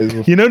look.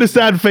 You know the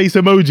sad face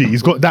emoji.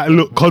 He's got that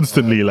look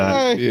constantly.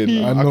 Like,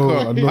 I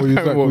know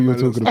exactly what you're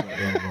talking about.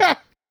 Yeah,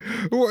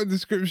 What a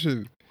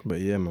description.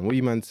 But yeah, man. What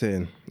you man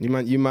saying? You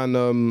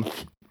man.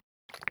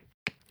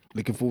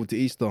 Looking forward to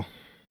Easter.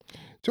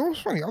 Do you know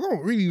what's funny? I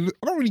don't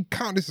really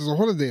count this as a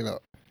holiday, like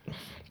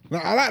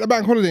I like the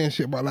bank holiday and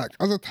shit, but like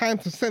as a time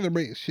to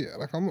celebrate shit,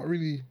 like I'm not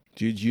really.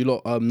 Do you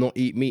lot not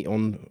eat meat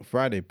on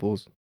Friday?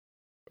 Pause.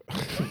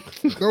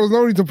 There was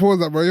no need to pause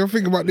that, bro. You're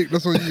thinking about Nick.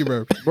 That's on you,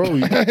 bro. Bro,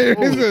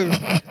 Listen,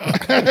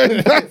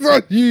 that's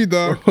on you,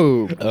 dog.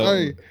 bro.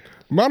 Hey,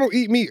 man, don't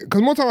eat meat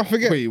because more time I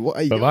forget. Wait, what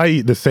are you? but I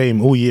eat the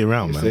same all year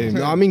round, man. Same.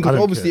 No, I mean, I because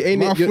don't obviously,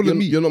 ain't Mouth it? full of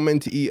meat. You're not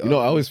meant to eat. You know,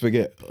 I always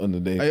forget on the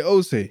day. Hey,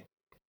 Ose,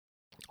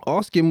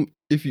 ask him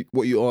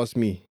what you asked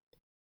me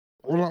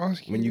What did I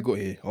ask you? when you got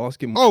here.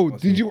 Ask him. Oh,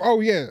 ask did him. you? Oh,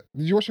 yeah.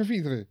 Did you wash your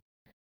feet today?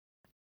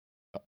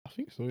 I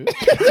think so, yeah.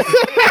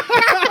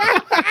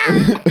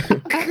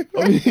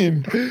 I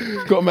mean,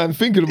 got a man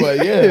thinking about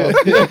it,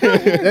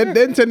 yeah.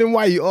 then tell him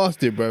why you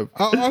asked it, bro.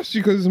 I asked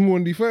you because it's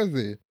Maundy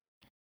Thursday.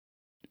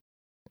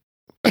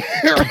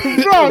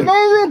 Bro,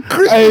 no real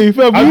Christian. Hey,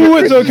 fam, we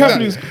went to a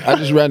Catholic. I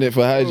just ran it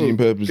for hygiene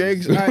purposes.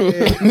 Greg's out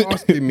here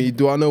asking me,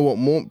 do I know what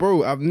more?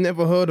 Bro, I've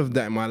never heard of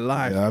that in my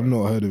life. Yeah, I've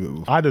not heard of it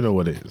before. I don't know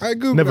what it is. I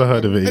Googled Never that,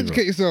 heard of man. it either.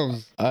 Educate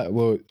yourselves.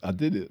 Well, I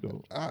did it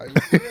though.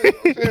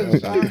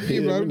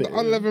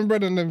 Unleavened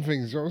bread and them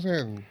things, you know what I'm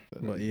saying?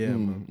 But yeah,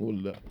 man. All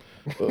of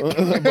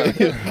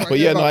that. but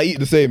yeah, no, I eat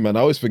the same, man. I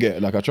always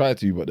forget. Like I try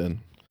to, but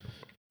then,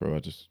 bro, I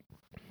just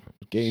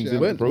games. Shit, in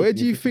Where, protein, where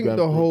do you 50 think gram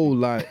the protein. whole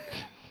like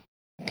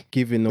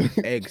giving of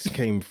eggs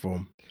came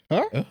from?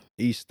 Huh?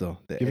 Easter,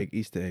 the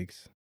Easter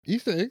eggs.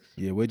 Easter eggs?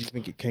 Yeah, where do you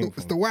think it came It's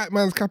from? the white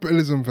man's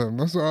capitalism, fam.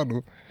 That's what I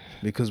know.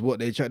 Because what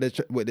they're trying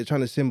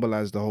to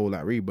symbolize the whole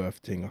like rebirth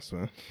thing. I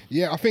swear.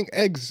 Yeah, I think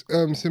eggs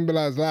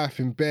symbolize life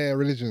in bare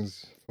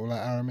religions or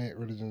like Aramaic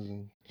religions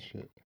and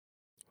shit.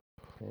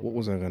 What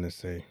was I gonna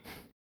say?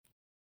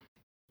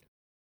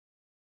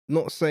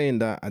 Not saying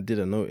that I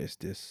didn't notice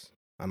this,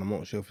 and I'm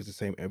not sure if it's the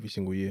same every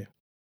single year.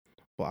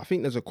 But I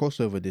think there's a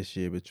crossover this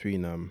year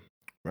between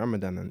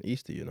Ramadan and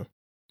Easter. You know,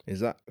 is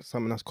that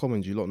something that's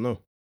common? Do you lot know?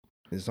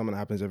 Is it something that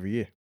happens every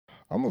year?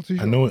 I'm not too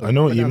sure. I know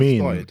what you Ramadan mean.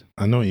 started.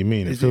 I know what you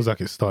mean. It Is feels it?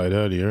 like it started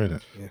earlier,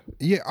 innit?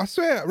 Yeah, I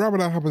swear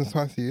Ramadan happens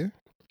twice a year.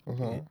 Or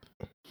something.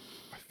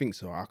 I think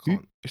so. I Who,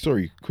 can't.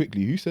 sorry,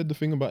 quickly. Who said the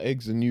thing about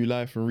eggs and new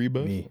life and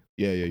rebirth? Me.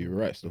 Yeah, you're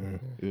right. Still,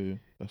 Yeah. yeah.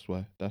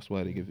 That's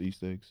why they give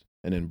Easter eggs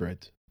and then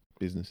bread.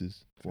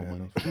 Businesses, more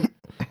Fair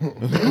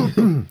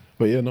money.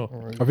 But yeah, no.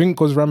 Alright. I think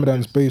because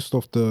Ramadan's based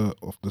off the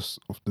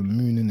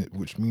moon in it,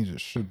 which means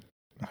it should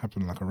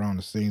happen like around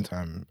the same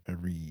time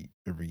every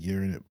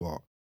year in it. But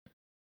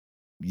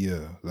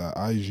yeah, like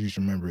I usually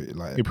remember it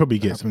like It probably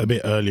gets happens- a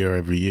bit earlier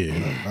every year.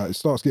 Like, it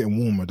starts getting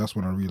warmer. That's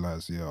when I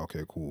realize, yeah,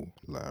 okay, cool.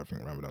 Like I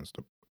think Ramadan's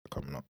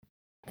coming up.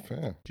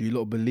 Fair. Do you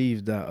lot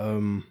believe that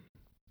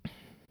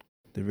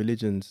the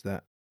religions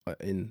that are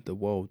in the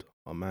world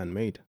are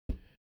man-made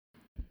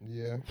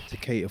Yeah. to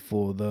cater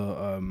for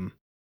the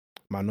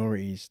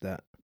minorities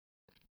that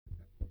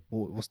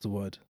what's the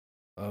word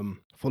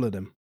follow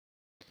them?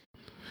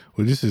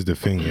 Well, this is the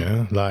thing,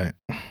 yeah. Like,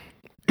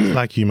 it's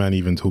like you, man,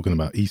 even talking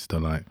about Easter.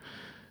 Like,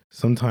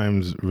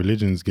 sometimes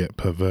religions get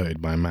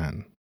perverted by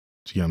man.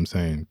 Do you get what I'm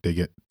saying? They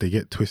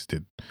get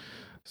twisted.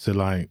 So,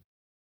 like,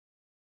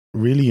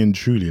 really and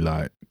truly,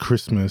 like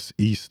Christmas,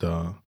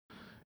 Easter,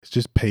 it's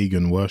just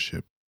pagan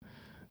worship.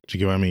 Do you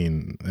get what I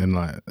mean? And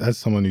like, as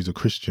someone who's a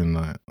Christian,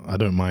 like, I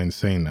don't mind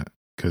saying that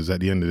because at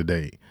the end of the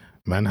day,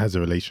 man has a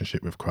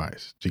relationship with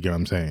Christ. Do you get what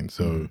I'm saying?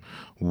 So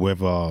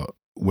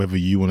whether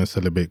you want to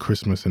celebrate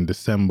Christmas in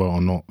December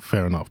or not,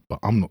 fair enough. But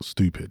I'm not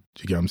stupid.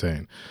 Do you get what I'm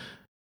saying?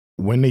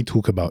 When they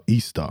talk about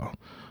Easter,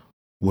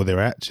 what they're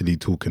actually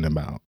talking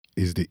about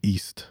is the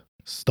East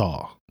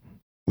Star,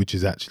 which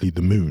is actually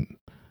the moon.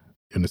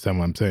 You understand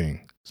what I'm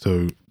saying?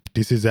 So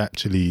this is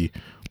actually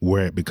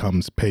where it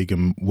becomes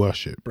pagan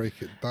worship. Break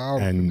it down.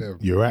 for And them.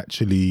 you're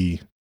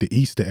actually, the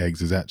Easter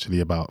eggs is actually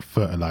about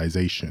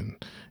fertilization.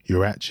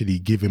 You're actually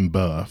giving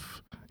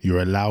birth. You're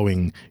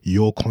allowing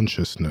your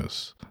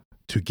consciousness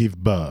to give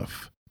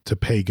birth to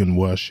pagan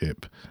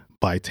worship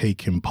by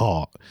taking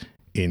part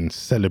in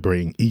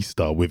celebrating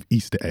Easter with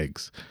Easter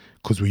eggs.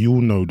 Because we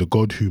all know the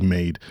God who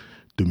made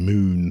the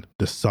moon,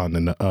 the sun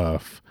and the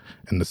earth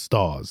and the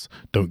stars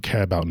don't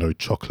care about no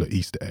chocolate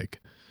Easter egg.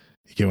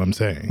 You get what I'm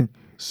saying?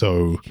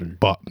 So,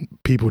 but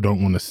people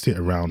don't want to sit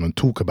around and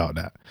talk about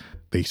that.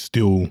 They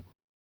still,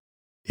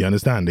 you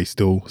understand? They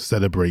still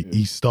celebrate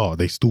Easter.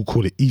 They still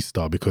call it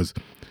Easter because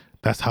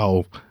that's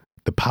how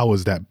the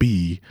powers that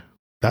be,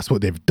 that's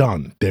what they've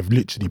done. They've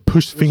literally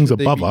pushed things Should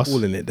they above be us.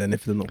 calling it then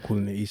if they're not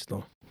calling it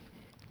Easter?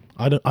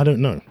 I don't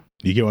know.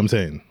 You get what I'm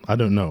saying? I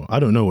don't know. I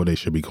don't know what they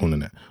should be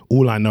calling it.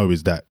 All I know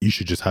is that you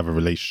should just have a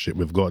relationship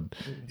with God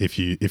if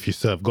you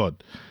serve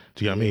God.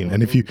 Do you get what I mean?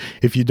 And if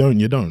you don't,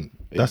 you don't.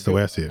 That's the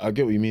way I see it. I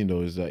get what you mean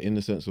though, is that in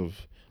the sense of,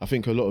 I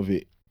think a lot of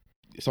it,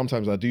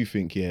 sometimes I do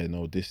think, yeah,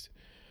 no,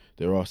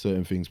 there are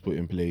certain things put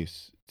in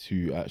place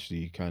to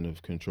actually kind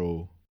of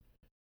control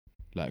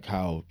like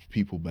how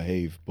people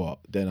behave. But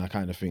then I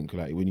kind of think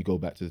like when you go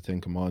back to the 10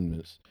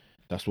 Commandments,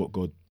 that's what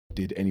God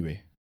did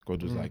anyway.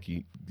 God was like,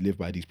 he lived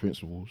by these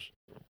principles.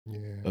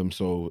 Yeah.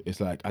 So it's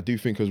like, I do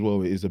think as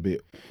well, it is a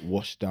bit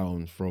washed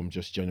down from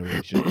just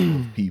generations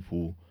of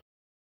people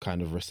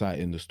kind of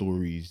reciting the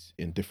stories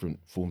in different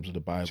forms of the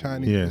Bible.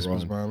 Chinese Yeah.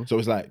 Christmas, man. So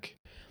it's like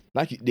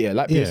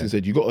Pearson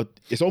said, you got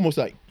to, it's almost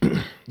like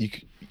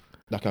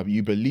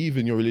you believe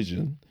in your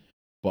religion,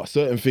 but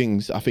certain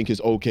things I think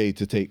is okay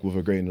to take with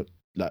a grain of,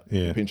 like,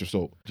 a pinch of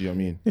salt. Do you know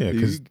what I mean? Yeah, Do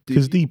because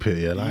you- deep here,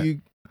 yeah, like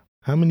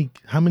how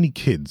many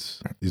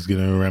kids is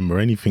gonna remember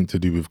anything to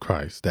do with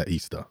Christ at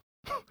Easter?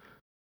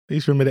 They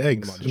used to remember the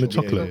eggs About and the the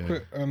chocolate,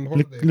 chocolate.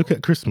 Holiday, Look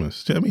at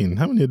Christmas. Do you know what I mean?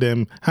 How many of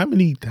them?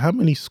 How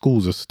many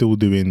schools are still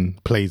doing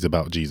plays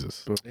about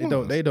Jesus? But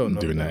they don't know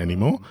doing that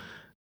anymore.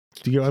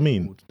 Do you get what I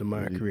mean? The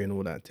Mercury and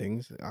all that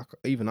things.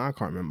 Even I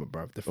can't remember,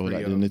 bruv. The Or three,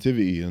 like the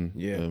nativity and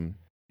Yeah.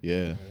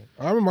 Yeah.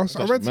 I remember I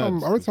That's read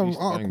mad. some It's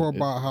article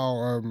bang. about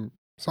how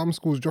some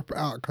schools drop it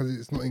out because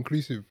it's not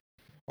inclusive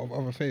of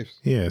other faiths.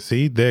 Yeah,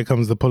 see, there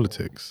comes the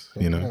politics,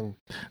 you know.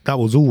 That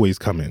was always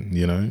coming,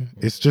 you know.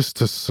 It's just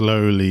to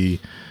slowly,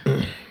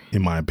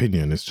 in my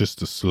opinion, it's just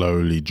to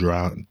slowly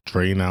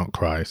drain out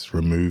Christ,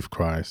 remove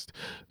Christ.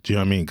 Do you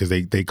know what I mean? Because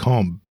they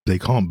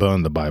can't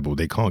burn the Bible,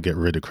 they can't get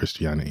rid of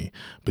Christianity,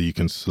 but you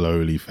can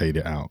slowly fade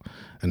it out,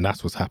 and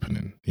that's what's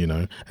happening, you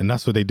know. And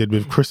that's what they did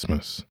with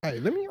Christmas. Hey,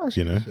 let me ask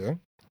You you know? this, yeah?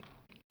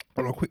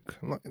 On a quick,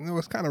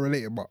 it's kind of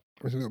related, but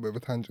it's a little bit of a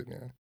tangent,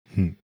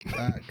 yeah.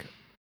 Like,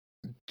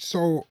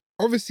 so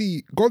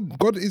obviously,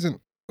 God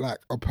isn't like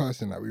a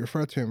person. Like we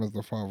refer to him as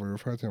the Father, we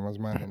refer to him as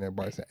man in there,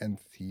 but it's an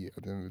entity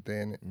at the end of the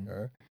day, innit?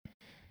 Yeah.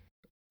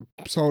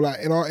 So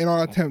like in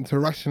our attempt to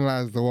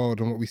rationalize the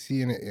world and what we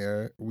see in it,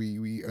 yeah,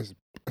 we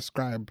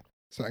ascribe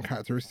certain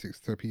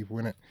characteristics to people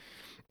in it,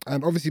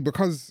 and obviously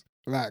because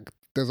like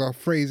there's a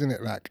phrase in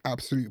it like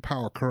absolute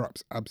power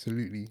corrupts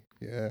absolutely,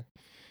 yeah.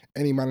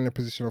 Any man in a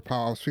position of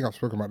power, I think I've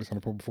spoken about this on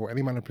the pod before,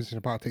 any man in a position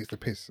of power takes the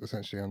piss,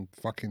 essentially, and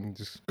fucking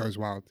just goes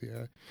wild,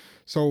 yeah.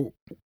 So,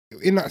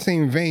 in that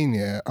same vein,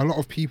 yeah, a lot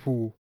of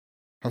people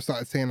have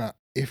started saying that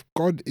if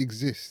God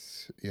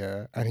exists,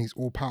 yeah, and he's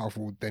all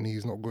powerful, then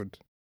he's not good.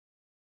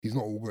 He's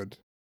not all good.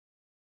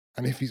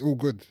 And if he's all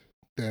good,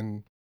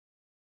 then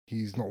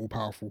he's not all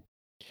powerful.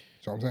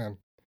 So I'm saying.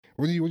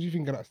 What do you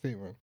think of that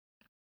statement?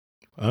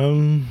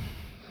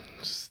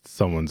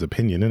 Someone's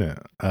opinion,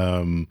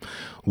 innit?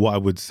 What I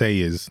would say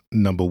is,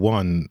 number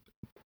one,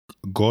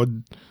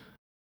 God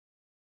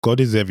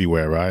is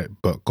everywhere, right?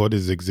 But God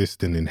is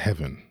existing in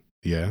heaven,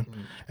 yeah?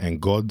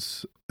 And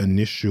God's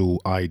initial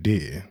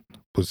idea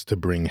was to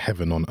bring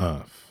heaven on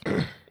earth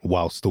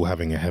while still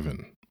having a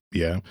heaven,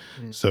 yeah?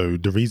 So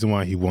the reason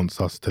why he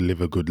wants us to live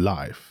a good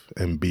life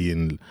and be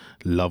in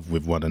love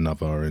with one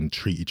another and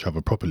treat each other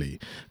properly,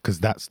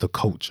 because that's the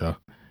culture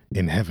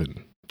in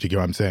heaven. Do you get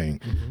what I'm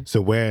saying?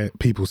 So where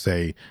people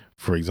say,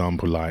 for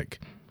example, like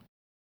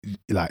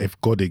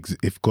if God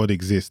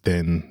exists,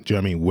 then do you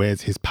know what I mean?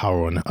 Where's his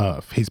power on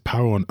earth? His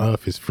power on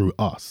earth is through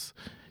us.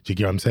 Do you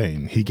get what I'm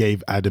saying? He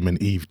gave Adam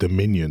and Eve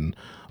dominion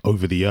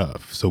over the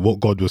earth. So what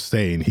God was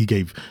saying, he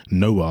gave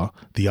Noah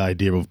the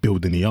idea of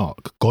building the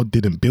ark. God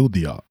didn't build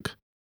the ark.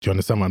 Do you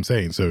understand what I'm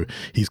saying? So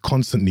he's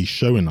constantly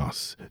showing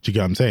us. Do you get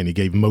what I'm saying? He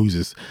gave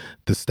Moses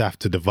the staff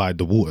to divide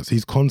the waters.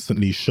 He's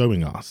constantly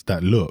showing us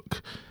that,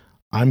 look,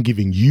 I'm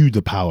giving you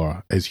the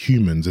power as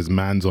humans, as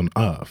mans on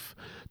earth,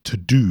 to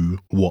do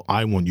what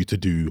I want you to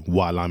do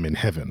while I'm in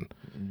heaven.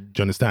 Do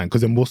you understand?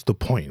 Because then what's the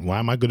point? Why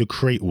am I going to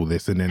create all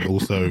this and then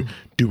also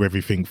do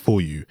everything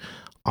for you?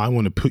 I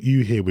want to put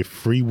you here with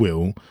free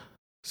will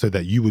so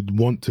that you would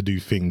want to do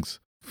things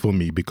for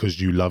me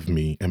because you love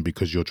me and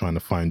because you're trying to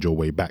find your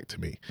way back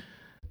to me.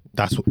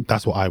 That's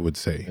what I would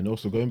say. And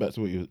also going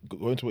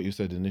to what you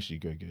said initially,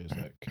 Greg, is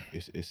like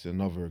it's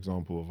another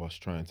example of us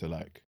trying to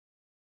like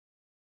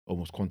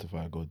almost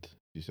quantify God.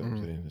 You see what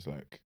I'm saying? It's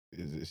like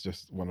it's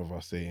just one of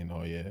us saying,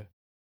 "Oh yeah,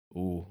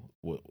 all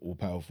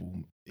powerful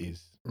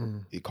is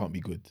it can't be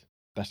good."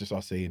 That's just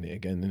us saying it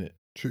again, isn't it?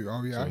 True.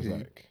 Oh yeah. So it's it's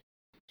like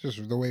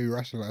just the way we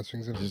rationalize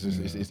things.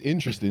 it's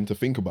interesting to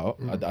think about.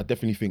 I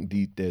definitely think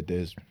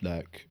there's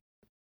like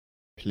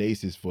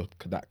places for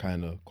that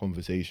kind of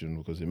conversation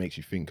because it makes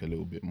you think a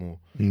little bit more.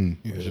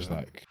 It's just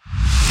like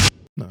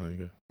no, there you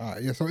go.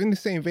 Yeah. So in the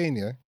same vein,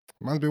 yeah,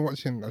 man's been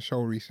watching a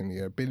show recently.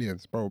 Yeah,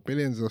 Billions, bro.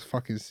 Billions is a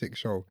fucking sick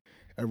show.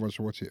 Everyone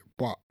should watch it.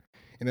 But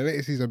in the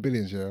latest season of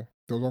Billions, yeah,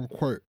 there was one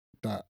quote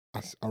that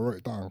I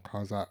wrote down because I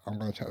was like, I'm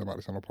gonna chat about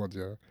this on the pod,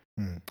 yeah.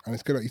 And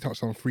it's good that you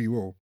touched on free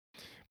will.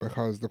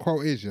 Because the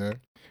quote is, yeah,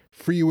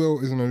 free will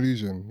is an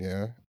illusion,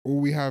 yeah. All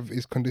we have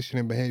is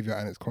conditioning behavior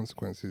and its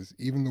consequences.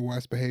 Even the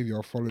worst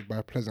behavior followed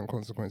by pleasant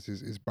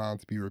consequences is bound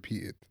to be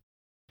repeated.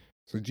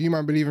 So do you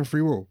man believe in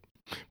free will?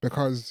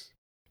 Because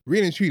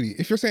really and truly,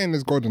 if you're saying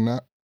there's God in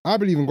that, I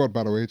believe in God,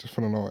 by the way, just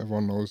for to know,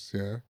 everyone knows,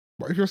 yeah.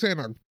 But if you're saying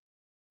that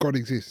God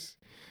exists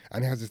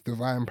and he has this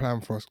divine plan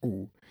for us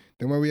all,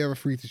 then were we ever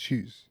free to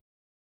choose?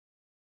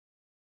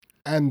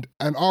 And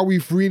are we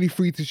really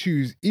free to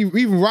choose,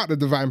 even without the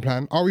divine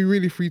plan, are we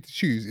really free to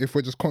choose if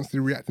we're just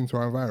constantly reacting to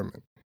our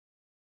environment?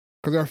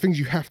 Because there are things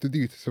you have to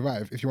do to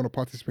survive if you want to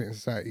participate in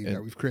society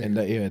that we've created.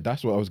 And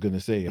that's what I was going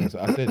to say. I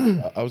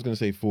said, I was going to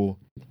say for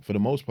the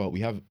most part,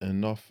 we have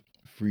enough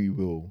free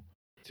will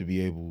to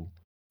be able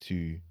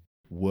to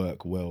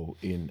work well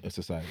in a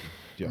society.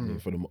 Do you know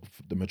what I mean?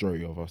 For the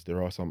majority of us,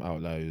 there are some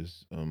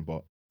outliers,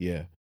 but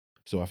yeah.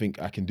 So I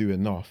think I can do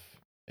enough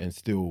and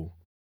still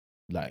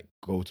like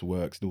go to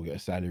work, still get a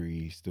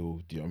salary,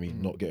 still, do you know what I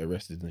mean? Not get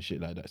arrested and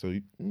shit like that. So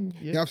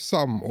You have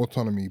some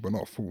autonomy, but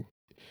not full.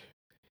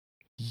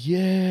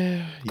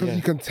 Yeah. Because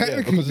you can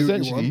technically because do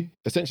what you want.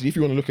 essentially, if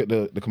you want to look at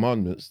the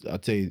commandments,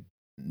 I'd say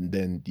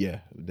then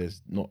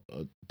there's not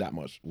that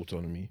much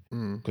autonomy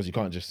because I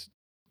can't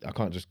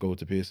just go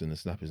to Pearson and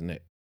snap his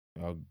neck.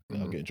 I'll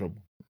get in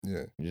trouble.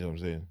 Yeah, you know what I'm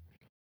saying.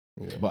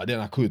 Yeah. But then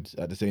I could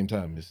at the same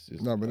time.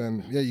 No, but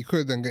then you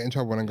could then get in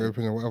trouble and go to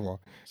prison or whatever.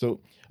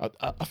 So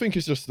I think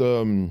it's just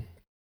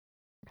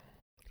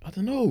I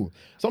don't know.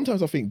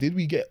 Sometimes I think, did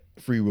we get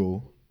free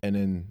will, and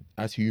then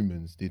as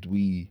humans, did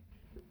we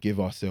give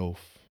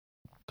ourselves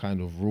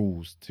kind of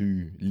rules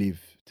to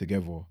live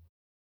together?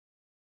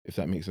 If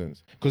that makes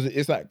sense, because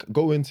it's like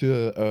going to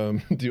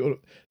the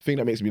thing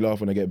that makes me laugh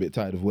when I get a bit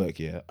tired of work.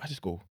 Yeah, I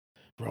just go,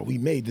 bro, we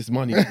made this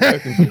money.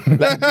 Like, do you know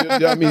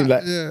what I mean?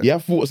 Like, you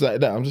have thoughts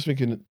like that. I'm just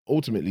thinking,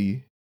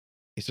 ultimately,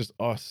 it's just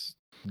us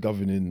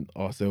governing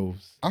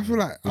ourselves. I feel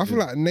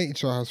like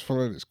nature has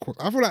followed its course.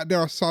 I feel like there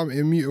are some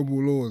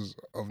immutable laws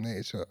of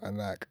nature, and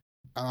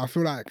I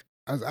feel like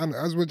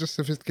as we're just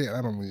sophisticated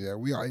animals, yeah,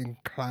 we are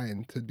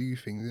inclined to do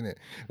things, innit?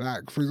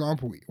 Like, for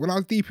example, when I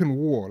was deep in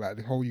war, like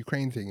the whole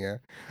Ukraine thing, yeah,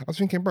 I was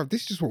thinking, bro,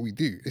 this is just what we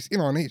do. It's in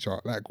our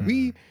nature. Like,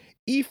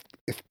 if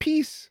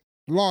peace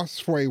lasts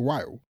for a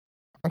while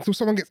until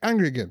someone gets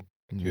angry again.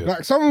 Yeah.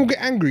 Like, someone will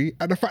get angry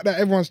at the fact that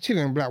everyone's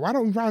chilling and be like, why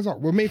don't we rise up?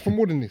 We're made for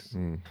more than this.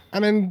 And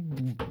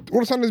then all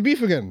of a sudden there's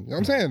beef again. You know what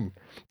I'm saying?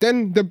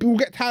 Then we'll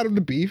get tired of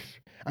the beef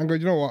and go,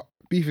 you know what?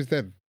 Beef is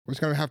dead. We're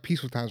just going to have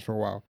peaceful times for a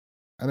while.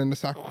 And then the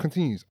cycle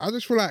continues. I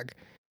just feel like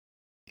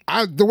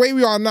the way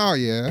we are now,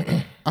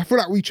 yeah, I feel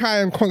like we try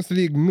and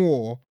constantly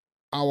ignore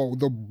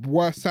the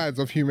worst sides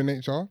of human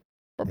nature.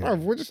 But bro,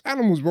 we're just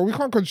animals, bro. We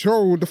can't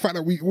control the fact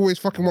that we always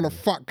fucking want to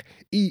fuck,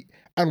 eat,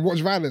 and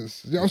watch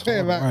violence. You know what I'm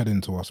saying? Like, right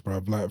into us,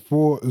 bruv. Like,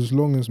 for as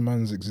long as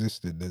man's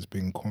existed, there's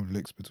been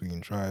conflicts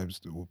between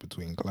tribes or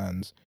between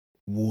clans,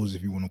 wars,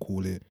 if you want to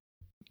call it.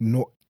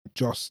 Not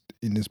just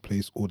in this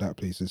place or that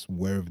place. It's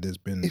wherever there's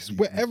been. It's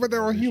wherever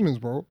there are humans,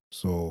 bro.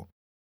 So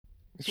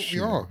it's what we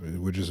are.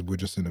 We're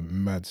just in a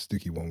mad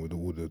sticky one with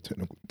all the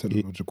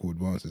technological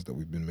advances that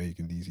we've been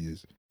making these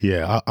years.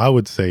 Yeah, I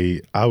would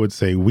say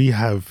we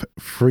have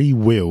free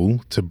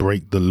will to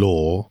break the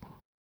law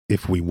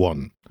if we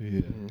want.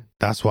 Yeah.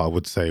 That's what I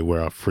would say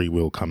where our free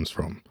will comes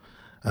from.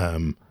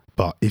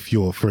 But if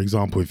you're, for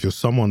example, if you're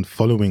someone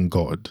following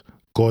God,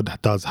 God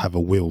does have a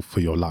will for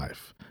your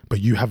life,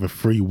 but you have a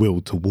free will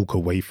to walk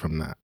away from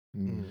that.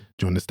 Do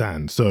you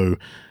understand? So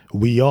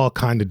we are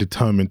kind of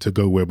determined to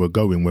go where we're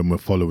going when we're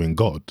following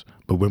God,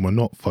 but when we're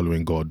not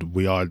following God,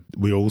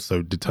 we're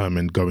also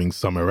determined going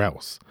somewhere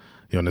else.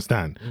 You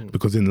understand?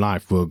 Because in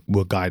life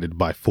we're guided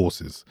by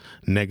forces,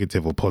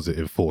 negative or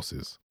positive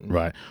forces,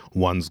 right?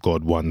 One's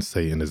God, one's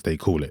Satan, as they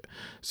call it.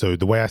 So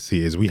the way I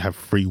see it is we have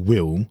free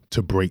will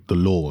to break the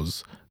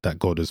laws that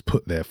God has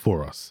put there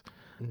for us,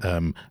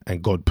 and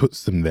God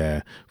puts them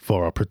there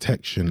for our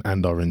protection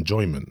and our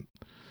enjoyment.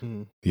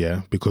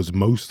 Yeah, because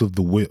most of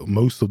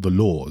the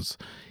laws,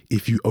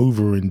 if you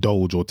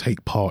overindulge or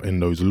take part in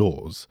those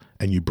laws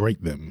and you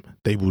break them,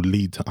 they will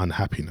lead to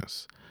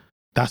unhappiness.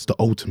 That's the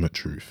ultimate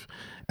truth.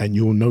 And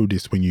you'll know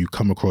this when you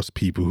come across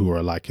people who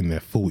are like in their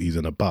 40s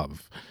and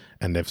above,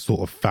 and they've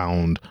sort of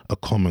found a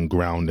common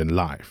ground in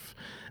life.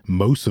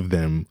 Most of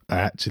them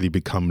actually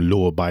become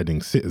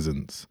law-abiding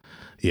citizens.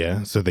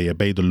 Yeah, so they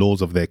obey the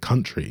laws of their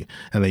country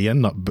and they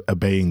end up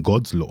obeying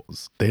God's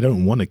laws. They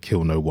don't want to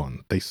kill no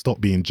one. They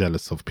stop being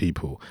jealous of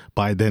people.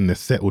 By then, they're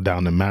settled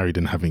down and married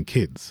and having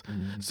kids.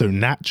 So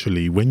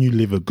naturally, when you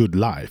live a good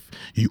life,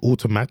 you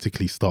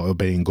automatically start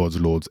obeying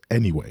God's laws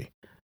anyway.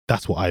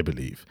 That's what I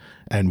believe.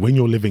 And when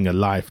you're living a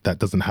life that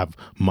doesn't have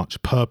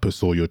much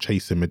purpose or you're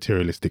chasing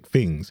materialistic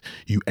things,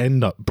 you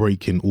end up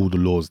breaking all the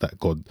laws that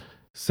God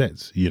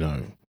says, you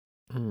know.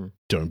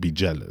 Don't be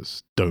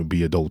jealous. Don't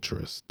be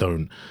adulterous.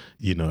 Don't,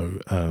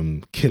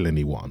 kill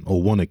anyone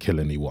or want to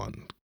kill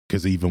anyone.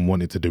 Because even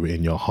wanting to do it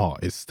in your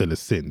heart is still a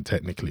sin,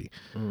 technically.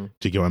 Do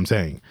you get what I'm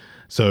saying?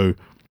 So,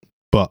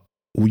 but,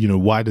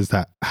 why does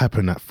that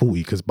happen at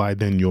 40? Because by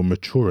then you're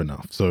mature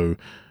enough. So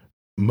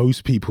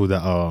most people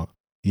that are,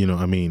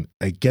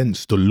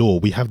 against the law,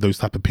 we have those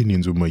type of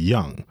opinions when we're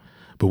young.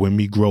 But when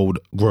we grow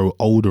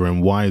older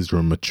and wiser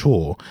and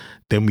mature,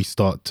 then we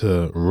start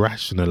to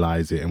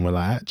rationalize it. And we're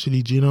like,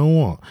 actually, do you know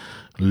what?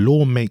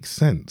 Law makes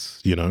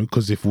sense,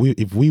 because if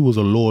we was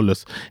a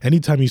lawless,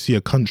 anytime you see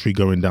a country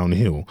going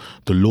downhill,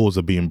 the laws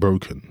are being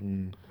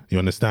broken. You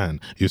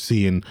understand? You're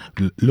seeing,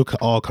 look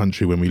at our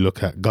country when we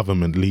look at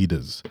government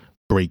leaders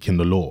breaking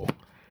the law.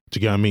 Do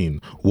you get what I mean?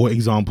 What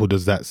example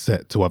does that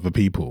set to other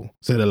people?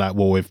 So they're like,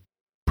 well, if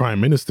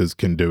prime ministers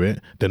can do it,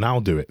 then I'll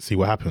do it. See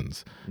what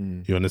happens.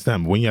 You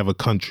understand? When you have a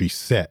country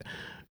set,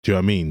 do you know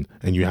what I mean?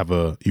 And you have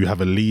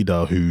a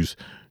leader who's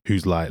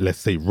like, let's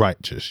say,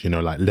 righteous,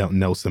 like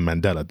Nelson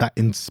Mandela, that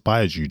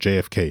inspires you.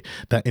 JFK,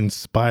 that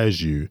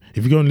inspires you.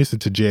 If you go and listen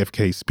to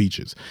JFK's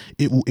speeches,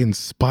 it will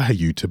inspire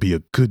you to be a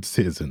good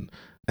citizen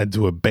and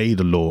to obey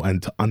the law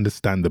and to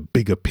understand the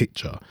bigger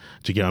picture.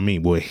 Do you get what I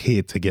mean? We're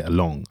here to get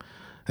along.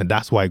 And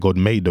that's why God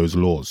made those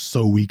laws,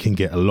 so we can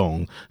get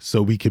along,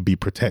 so we can be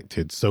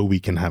protected, so we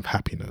can have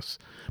happiness.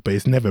 But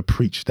it's never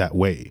preached that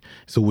way.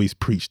 It's always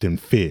preached in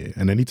fear.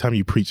 And anytime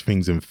you preach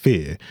things in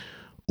fear,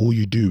 all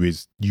you do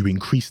is you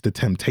increase the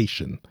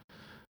temptation.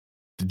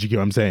 Did you get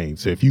what I'm saying?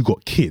 So if you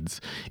got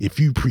kids, if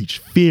you preach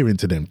fear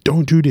into them,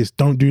 don't do this,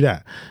 don't do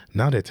that,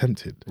 now they're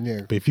tempted.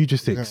 Yeah. But if you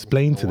just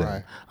explain to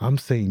them, I'm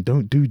saying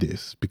don't do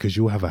this because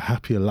you'll have a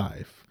happier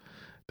life.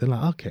 They're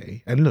like,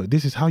 okay. And look,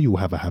 this is how you will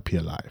have a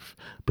happier life.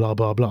 Blah,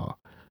 blah, blah.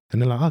 And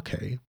they're like,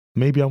 okay,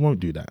 maybe I won't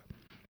do that.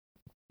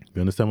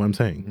 You understand what I'm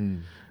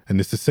saying? And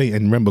it's the same.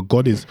 And remember,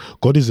 God is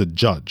a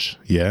judge.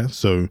 Yeah.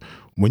 So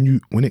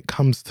when it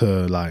comes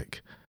to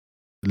like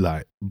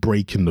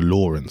breaking the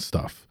law and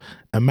stuff,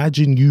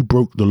 imagine you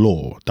broke the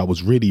law that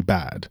was really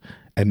bad,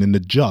 and then the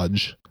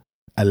judge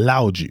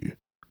allowed you,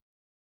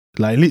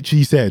 like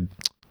literally said,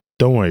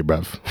 "Don't worry,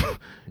 bruv,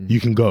 you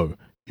can go."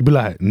 You'd be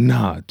like,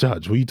 "Nah,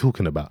 judge, what are you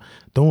talking about?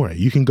 Don't worry,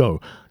 you can go.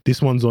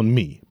 This one's on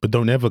me, but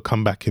don't ever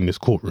come back in this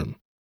courtroom."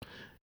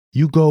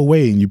 You go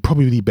away and you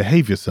probably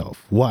behave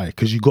yourself. Why?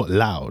 Because you got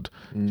loud.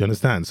 You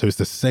understand? So it's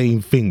the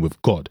same thing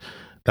with God.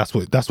 That's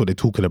what they're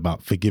talking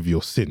about. Forgive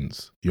your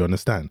sins. You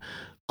understand?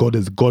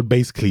 God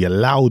basically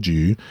allowed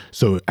you.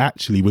 So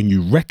actually, when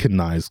you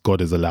recognize God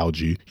has allowed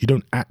you, you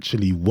don't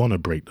actually want to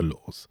break the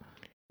laws.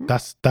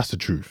 That's the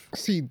truth.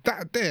 See,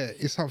 that there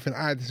is something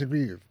I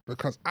disagree with,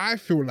 because I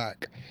feel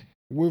like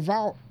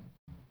without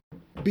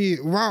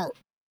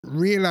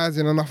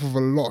realizing enough of a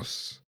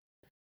loss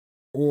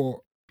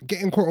or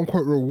getting quote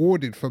unquote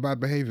rewarded for bad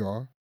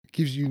behavior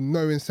gives you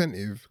no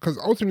incentive, because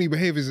ultimately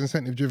behavior is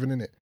incentive driven,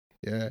 innit?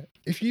 Yeah.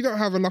 If you don't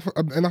have enough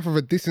of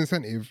a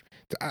disincentive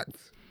to act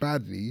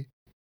badly,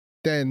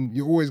 then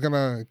you're always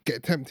gonna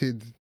get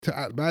tempted to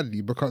act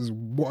badly, because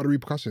what are the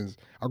repercussions?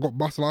 I got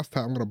bust last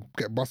time, I'm gonna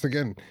get bust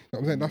again. You know what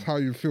I'm saying? That's how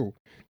you feel. You know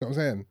what I'm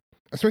saying?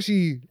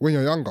 Especially when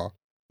you're younger.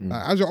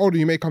 Like, as you're older,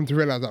 you may come to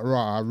realize that,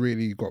 right, I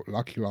really got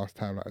lucky last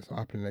time, like it's not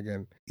happening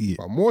again. Yeah.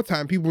 But more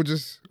time, people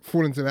just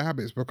fall into their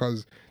habits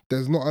because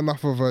there's not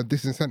enough of a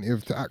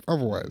disincentive to act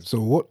otherwise.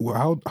 So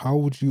how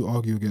would you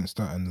argue against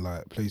that in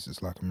like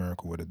places like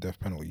America where the death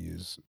penalty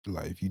is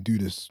like, if you do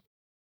this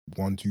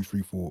 1, 2,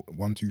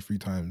 3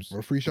 times, Or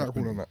a free shot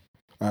call on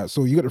that.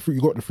 so you got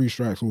the free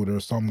strikes, or there are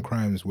some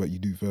crimes where you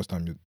do first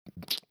time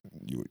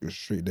you're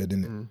straight dead,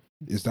 innit?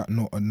 Is that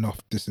not enough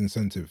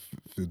disincentive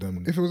for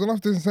them? If it was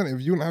enough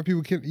disincentive, you wouldn't have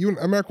people kill.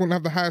 America wouldn't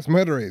have the highest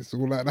murder rates,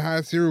 or like the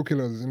highest serial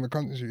killers in the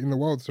country, in the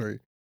world. Sorry,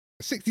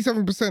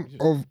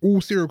 67% of all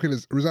serial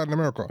killers reside in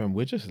America.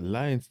 We're just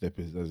line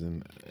steppers, as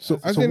in. So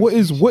As so in- what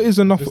is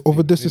enough of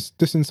a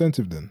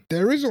disincentive then?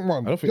 There isn't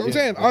one. I don't You know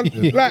think- what I'm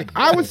saying?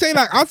 I would say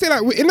I'd say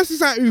in the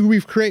society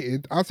we've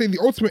created, I'd say the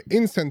ultimate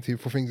incentive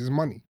for things is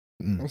money.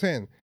 You know what I'm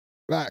saying?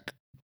 Like,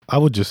 I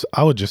would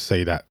just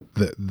say that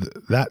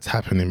that's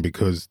happening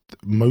because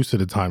most of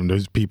the time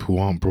those people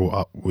aren't brought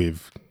up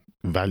with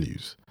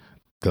values.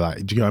 They're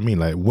like, do you know what I mean?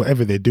 Like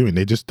whatever they're doing,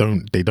 they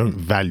don't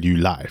value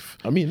life.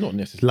 I mean, not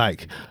necessarily.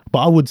 Like, but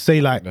I would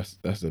say like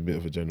That's a bit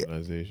of a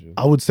generalization.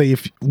 I would say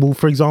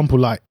for example,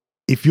 like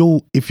if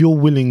you're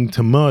willing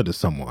to murder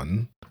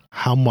someone,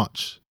 how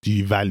much do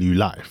you value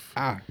life?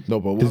 No,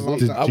 but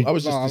I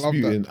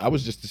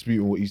was just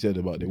disputing what you said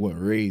about they weren't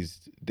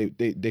raised.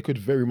 They could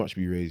very much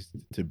be raised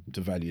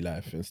to value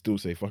life and still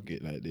say fuck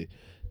it. Like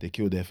they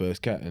killed their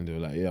first cat and they were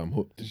like, yeah, I'm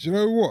hooked. do you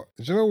know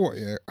what?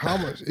 Yeah, how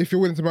much? If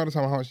you're willing to murder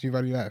someone, how much do you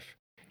value life?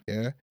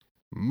 Yeah,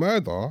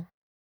 murder.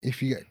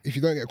 If you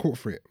don't get caught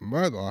for it,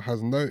 murder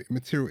has no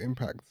material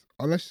impact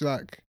unless you're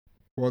like,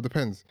 well, it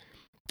depends.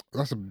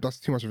 That's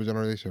too much of a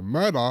generalization.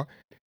 Murder,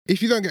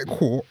 if you don't get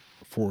caught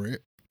for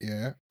it,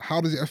 yeah,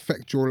 how does it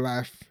affect your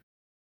life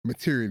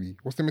materially?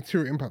 What's the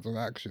material impact of the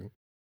action?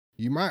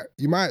 You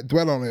might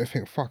dwell on it and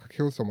think, fuck, I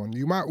killed someone.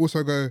 You might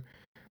also go,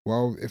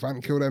 well, if I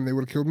hadn't killed them, they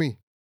would have killed me.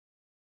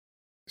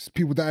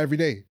 People die every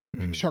day.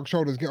 Shrug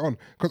shoulders, get on.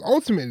 Because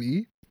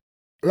ultimately,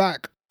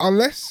 like,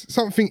 unless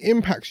something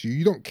impacts you,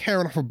 you don't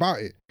care enough about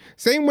it.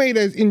 Same way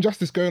there's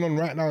injustice going on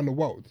right now in the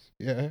world,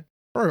 yeah?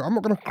 Bro, I'm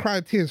not going to cry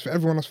tears for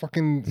everyone that's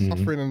fucking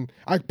suffering, and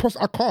I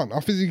can't.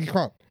 I physically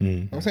can't. You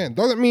know what I'm saying?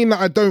 Doesn't mean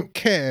that I don't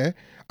care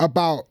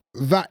about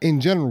that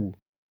in general.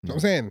 You know what I'm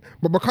saying?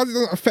 But because it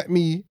doesn't affect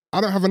me, I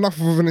don't have enough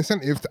of an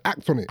incentive to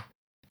act on it. You know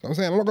what I'm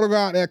saying? I'm not going to go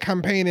out there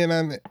campaigning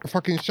and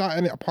fucking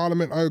shouting at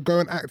Parliament, oh, go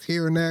and act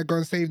here and there, go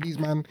and save these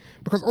man,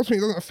 because ultimately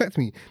it doesn't affect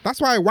me. That's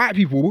why white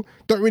people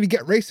don't really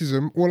get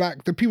racism, or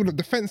like the people that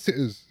defense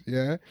sitters,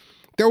 yeah?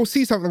 They'll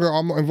see something and go, oh,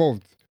 I'm not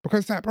involved.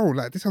 Because it's like, bro,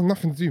 like, this has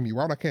nothing to do with me.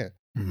 Why would I care?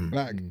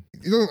 Like,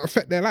 it doesn't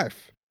affect their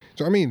life.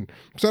 Do you know what I mean?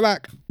 So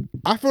like,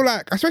 I feel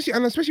like,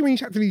 especially when you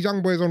chat to these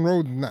young boys on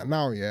road and that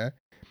now, yeah,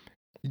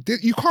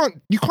 you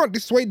can't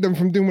dissuade them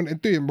from doing what they're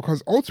doing,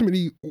 because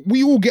ultimately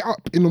we all get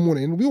up in the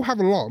morning, we all have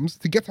alarms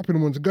to get up in the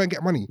morning to go and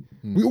get money.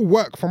 We all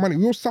work for money.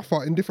 We all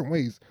suffer in different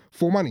ways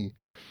for money.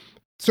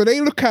 So they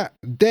look at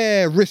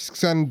their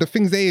risks and the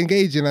things they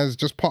engage in as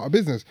just part of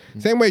business.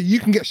 Same way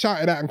you can get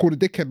shouted at and called a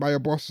dickhead by your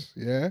boss,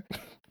 yeah?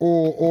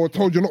 Or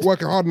told you're not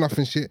working hard enough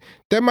and shit.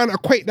 Them man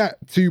equate that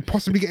to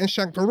possibly getting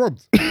shanked or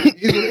robbed. It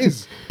is what it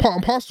is. Part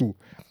and parcel.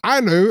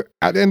 I know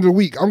at the end of the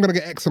week I'm gonna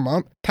get X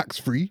amount, tax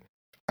free,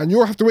 and you're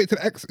gonna have to wait till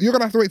the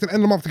end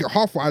of the month to get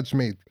half what I just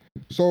made.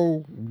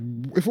 So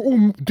if we're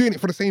all doing it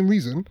for the same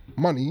reason,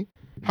 money,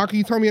 how can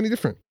you tell me any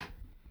different?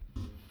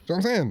 Do you know what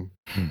I'm saying?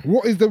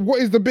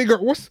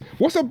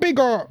 What's a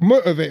bigger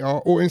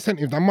motivator or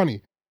incentive than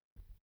money?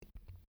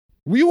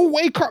 We all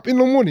wake up in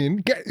the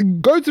morning,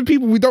 go to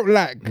people we don't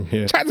like,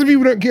 chat to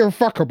people we don't give a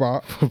fuck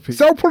about,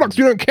 sell products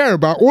we don't care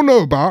about or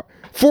know about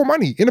for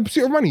money, in the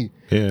pursuit of money.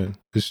 Yeah,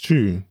 it's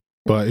true.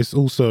 But it's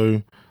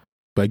also,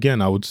 but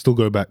again, I would still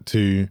go back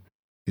to,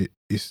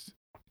 it's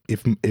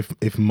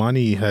if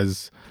money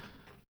has,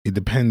 it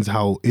depends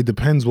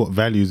what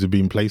values are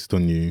being placed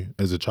on you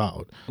as a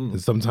child. And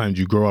sometimes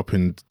you grow up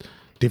in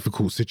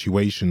difficult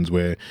situations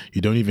where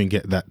you don't even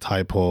get that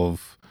type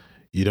of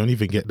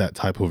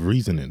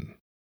reasoning.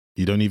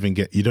 You don't even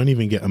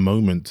get a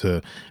moment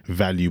to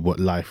value what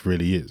life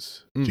really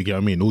is. Do you get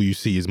what I mean? All you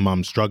see is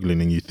mum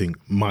struggling and you think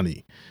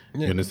money.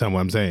 You understand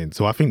what I'm saying?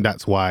 So I think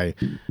that's why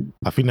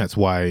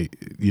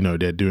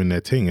they're doing their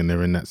thing and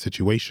they're in that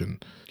situation.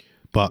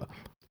 But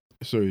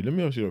sorry, let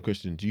me ask you a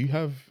question. Do you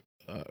have,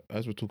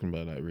 as we're talking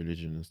about like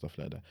religion and stuff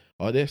like that,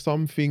 are there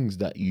some things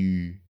that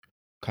you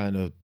kind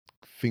of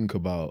think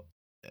about,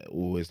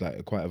 or is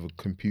like quite of a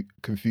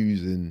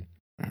confusing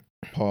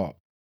part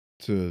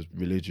to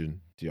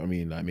religion? Do you know what I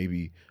mean? Like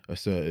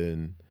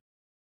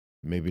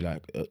maybe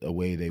like a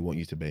way they want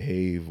you to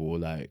behave, or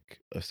like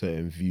a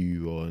certain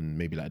view on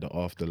maybe like the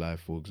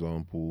afterlife, for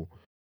example.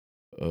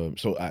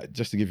 So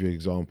just to give you an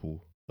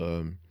example,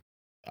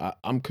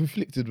 I'm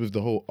conflicted with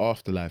the whole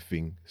afterlife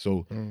thing.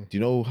 So do you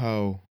know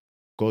how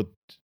God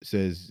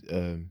says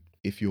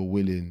if you're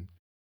willing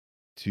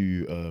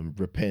to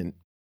repent,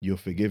 you're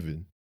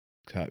forgiven,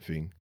 type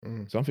thing?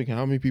 So I'm thinking,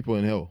 how many people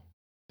in hell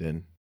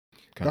then?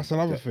 That's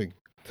another thing.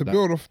 To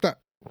build off that,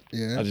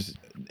 it's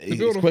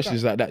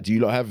questions like that. Do you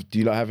lot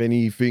have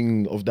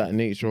anything of that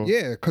nature?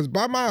 Yeah, because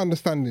by my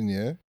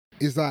understanding,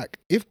 is like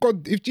if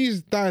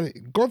Jesus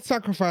died, God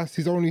sacrificed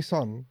his only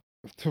son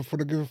for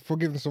the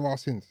forgiveness of our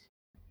sins.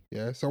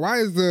 Yeah. So why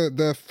is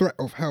the threat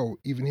of hell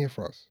even here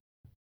for us?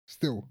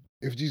 Still,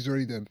 if Jesus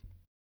already dead.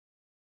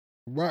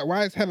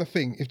 Why is hell a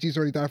thing if Jesus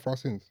already died for our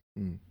sins?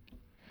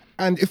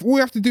 And if all we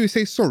have to do is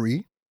say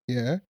sorry,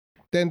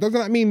 then doesn't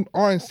that mean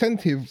our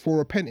incentive for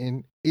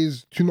repenting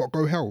is to not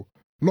go hell?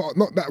 Not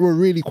that we're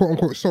really quote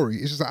unquote sorry.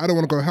 It's just that I don't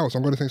want to go hell, so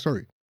I'm going to say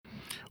sorry.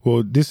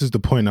 Well, this is the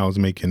point I was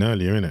making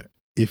earlier, innit?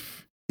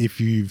 If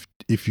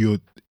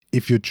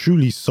you're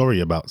truly sorry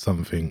about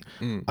something,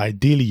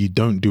 ideally you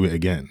don't do it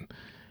again.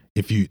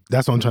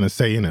 That's what I'm trying to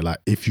say, innit? Like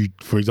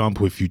for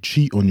example, if you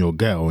cheat on your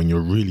girl and you're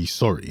really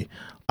sorry,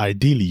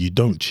 ideally you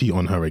don't cheat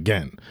on her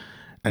again.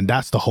 And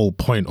that's the whole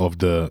point of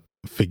the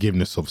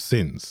forgiveness of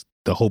sins.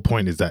 The whole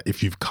point is that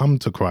if you've come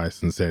to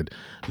Christ and said,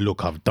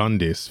 look, I've done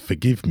this,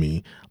 forgive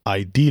me,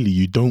 ideally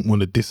you don't want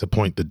to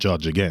disappoint the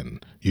judge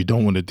again. You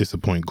don't want to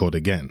disappoint God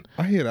again.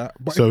 I hear that.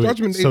 But if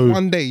judgment is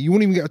one day, you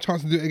won't even get a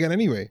chance to do it again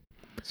anyway.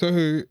 So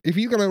if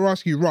he's going to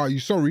ask you, right, are you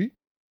sorry?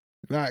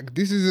 Like,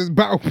 this is a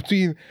battle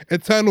between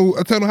eternal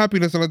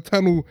happiness and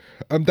eternal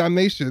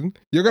damnation.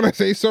 You're going to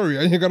say sorry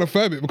and you're going to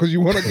firm it because you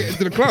want to get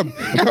into the club.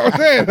 You know what I'm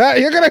saying? Like,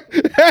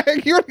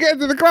 you want to get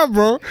into the club,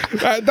 bro.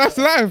 Like, that's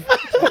life.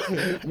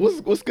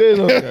 What's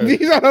going on? Guys?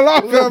 These are the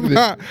laughing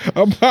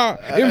about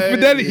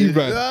infidelity,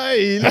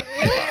 man.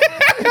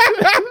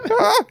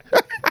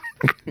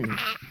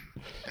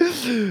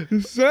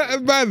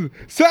 Certain man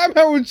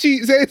will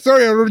cheat, say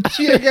sorry, and will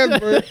cheat again,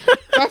 bro.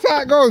 That's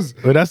how it goes.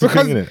 But that's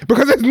because the thing, innit?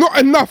 Because there's not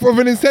enough of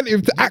an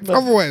incentive to act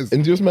otherwise.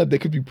 And just mad, they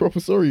could be proper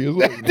sorry as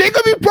well. They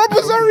could be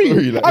proper sorry.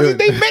 Like, I mean,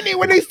 they meant it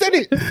when they said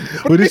it.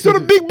 But they saw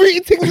the big booty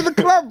things in the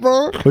club,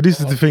 bro. But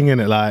this is the thing,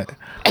 innit? Like,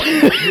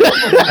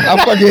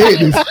 I fucking hate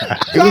this.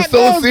 It was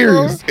so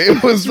serious. Bro.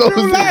 It was so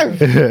real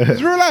life.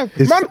 It's real life.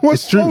 Man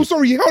was so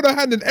sorry. He held her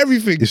hand and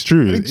everything. It's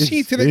true. And he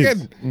cheated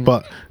again.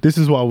 But this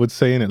is what I would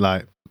say, innit?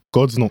 Like,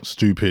 God's not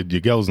stupid.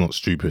 Your girl's not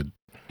stupid.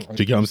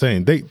 Do you get what I'm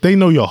saying? They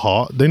know your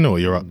heart. They know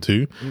what you're up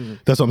to.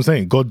 That's what I'm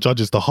saying. God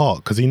judges the heart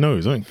because he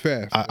knows. Right?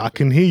 Fair. I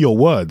can hear your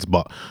words,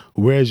 but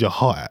where's your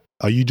heart at?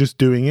 Are you just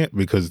doing it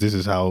because this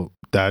is how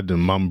dad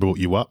and mum brought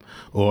you up?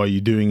 Or are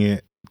you doing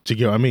it, do you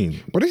get what I mean?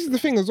 But this is the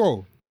thing as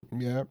well.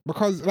 Yeah.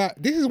 Because like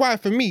this is why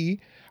for me,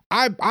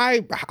 I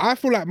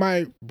feel like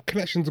my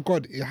connection to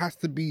God, it has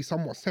to be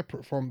somewhat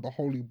separate from the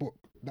holy book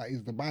that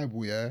is the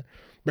Bible, yeah?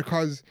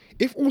 Because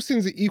if all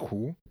sins are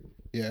equal,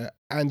 yeah,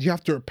 and you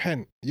have to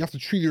repent, you have to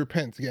truly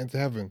repent to get into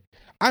heaven,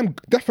 I'm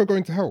definitely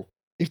going to hell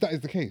if that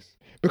is the case.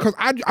 Because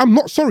I'm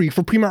not sorry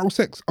for premarital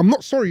sex. I'm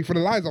not sorry for the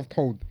lies I've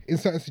told in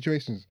certain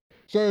situations.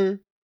 So,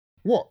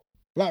 what?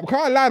 Like,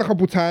 because I lied a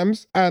couple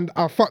times and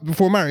I fucked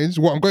before marriage,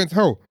 what, I'm going to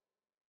hell?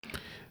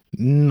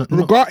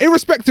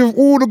 Irrespective of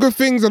all the good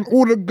things and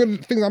all the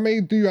good things I may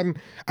do and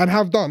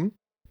have done,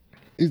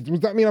 does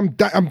that mean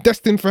I'm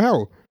destined for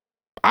hell?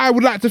 I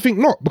would like to think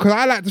not, because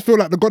I like to feel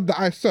like the God that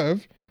I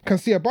serve can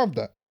see above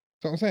that.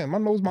 That's what I'm saying.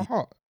 Man knows my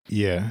heart.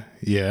 Yeah.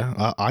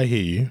 I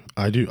hear you.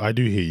 I do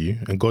hear you,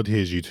 and God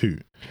hears you too.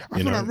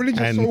 I feel like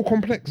religion is so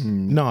complex.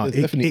 No, it's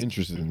definitely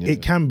interesting. Yeah.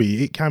 It can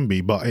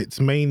be, but it's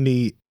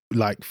mainly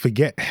like,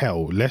 forget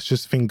hell. Let's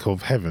just think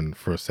of heaven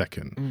for a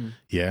second.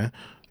 Yeah,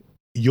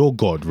 you're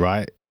God,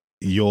 right?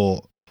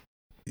 You're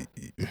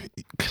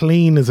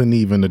clean isn't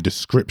even a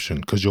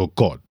description because you're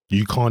God.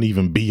 You can't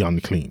even be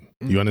unclean.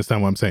 You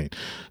understand what I'm saying?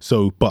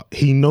 So, but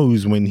he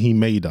knows when he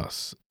made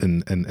us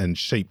and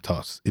shaped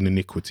us in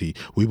iniquity,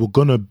 we were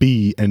gonna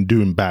be and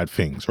doing bad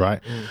things, right?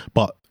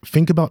 But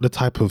think about the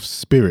type of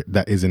spirit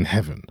that is in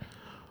heaven.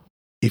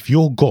 If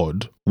you're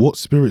God, what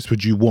spirits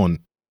would you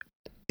want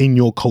in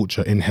your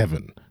culture in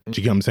heaven?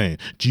 Do you get what I'm saying?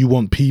 Do you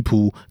want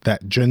people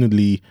that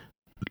generally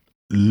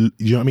you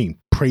know what I mean,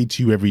 pray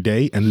to you every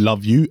day and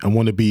love you and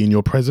want to be in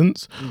your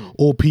presence,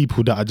 or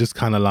people that are just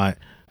kind of like,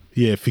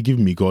 yeah, forgive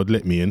me, God,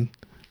 let me in.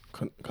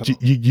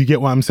 You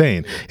get what I'm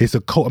saying? It's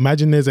a cult.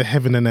 Imagine there's a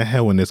heaven and a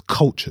hell, and there's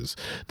cultures.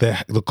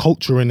 The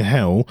culture in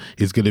hell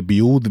is going to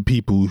be all the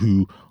people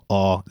who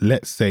are,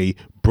 let's say,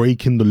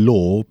 breaking the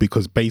law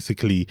because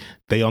basically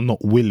they are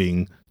not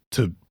willing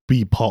to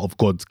be part of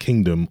God's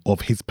kingdom,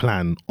 of his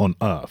plan on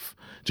earth.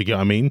 Do you get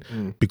what I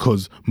mean?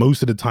 Because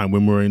most of the time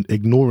when we're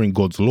ignoring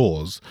God's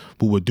laws,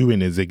 what we're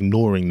doing is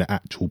ignoring the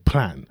actual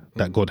plan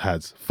that God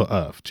has for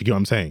earth. Do you get what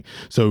I'm saying?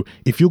 So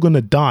if you're going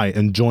to die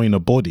and join a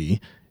body,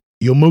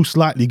 you're most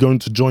likely going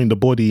to join the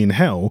body in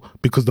hell,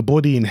 because the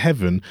body in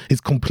heaven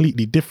is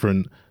completely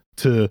different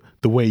to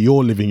the way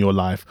you're living your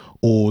life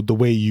or the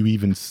way you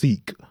even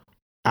seek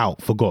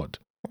out for God.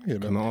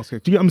 Can I ask a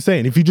Do you get what I'm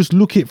saying? If you just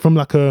look from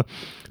a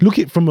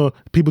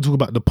people talk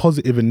about the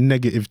positive and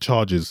negative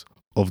charges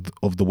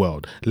of the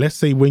world. Let's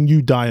say when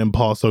you die and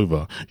pass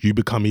over, you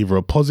become either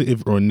a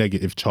positive or a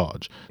negative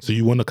charge. So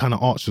you want to kind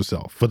of ask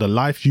yourself, for the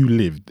life you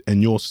lived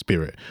and your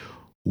spirit,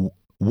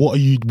 what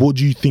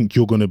do you think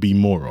you're going to be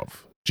more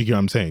of? Do you get what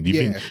I'm saying? Do you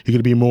think you're going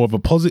to be more of a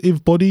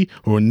positive body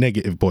or a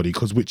negative body?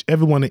 Because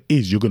whichever one it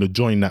is, you're going to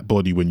join that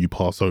body when you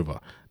pass over.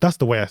 That's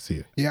the way I see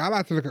it. Yeah, I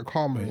like to look at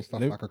karma and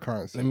stuff like a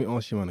currency. Let me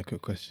ask you, man, a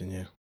quick question,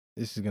 yeah?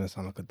 This is going to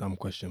sound like a dumb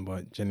question, but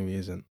it genuinely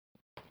isn't.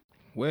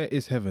 Where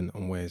is heaven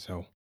and where is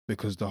hell?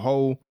 Because the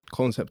whole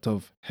concept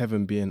of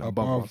heaven being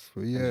above us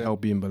and hell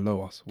being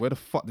below us, where the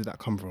fuck did that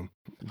come from?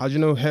 How do you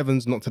know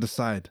heaven's not to the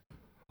side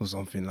or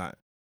something like?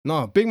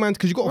 No, big man,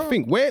 because you got to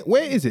think, where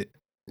is it?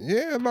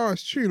 Yeah, no,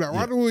 it's true. Like,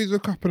 why do we always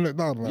look up and look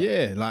down? Like,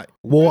 Yeah, like,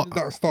 where did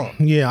that start?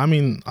 Yeah, I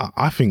mean,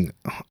 I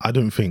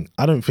don't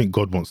think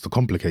God wants to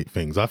complicate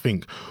things. I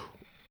think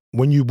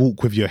when you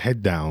walk with your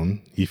head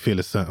down, you feel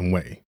a certain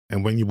way,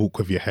 and when you walk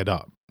with your head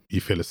up, you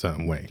feel a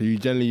certain way. do you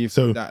generally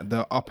think that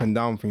the up and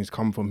down things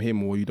come from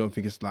him, or you don't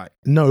think it's like...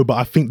 No, but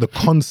I think the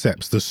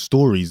concepts, the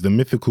stories, the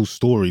mythical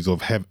stories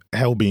of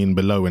hell being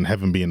below and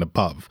heaven being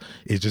above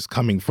is just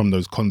coming from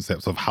those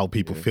concepts of how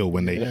people feel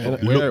when they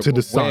look to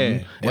the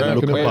sun and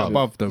look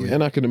above.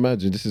 And I can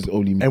imagine this is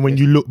only me. And when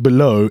you look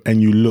below and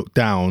you look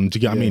down, do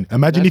you get what I mean?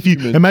 Imagine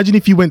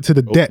if you went to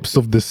the depths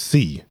of the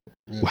sea.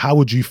 How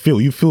would you feel?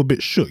 You feel a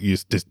bit shook.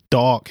 It's this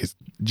dark. Do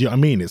you know what I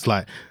mean? It's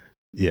like,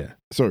 yeah.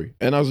 Sorry,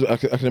 and I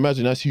can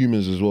imagine as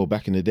humans as well.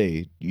 Back in the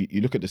day, you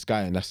look at the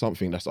sky and that's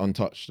something that's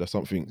untouched. That's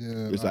something.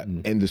 It's like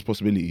endless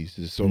possibilities.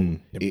 So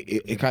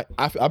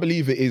I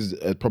believe it is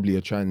probably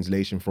a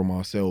translation from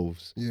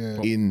ourselves. Yeah.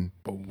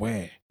 But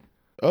where?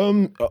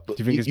 Do Do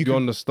you think it's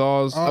beyond the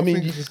stars? I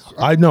mean,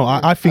 I know.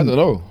 I think. I don't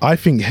know. I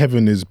think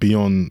heaven is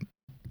beyond.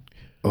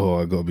 Oh,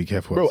 I gotta be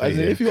careful. Bro, what I say as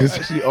in, here, if you 'cause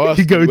actually ask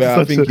you go me into where I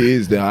such think a- it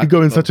is, then you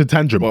go in such a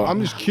tantrum. But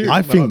I'm just curious.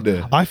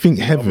 I think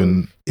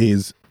heaven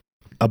is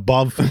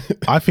above.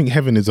 I think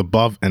heaven is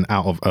above and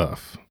out of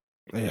earth.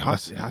 It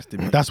has to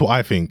be. That's what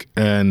I think,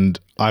 and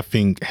I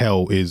think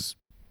hell is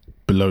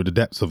below the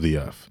depths of the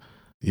earth.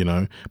 You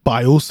know, but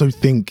I also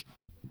think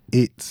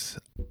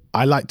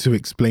I like to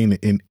explain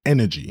it in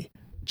energy.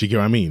 Do you get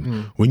what I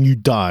mean? When you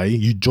die,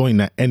 you join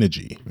that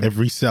energy.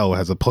 Every cell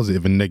has a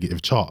positive and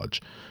negative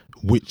charge.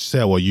 Which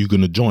cell are you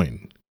going to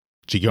join?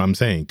 Do you get what I'm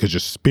saying? Because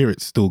your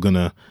spirit's still going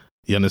to,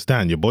 you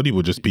understand? Your body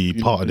will just be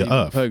part of the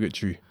earth.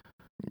 Purgatory.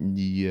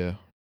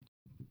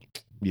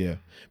 Yeah,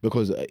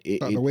 because Like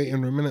the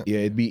waiting room, innit? yeah,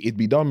 it'd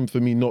be dumb for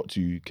me not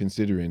to,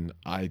 considering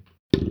I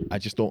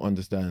just don't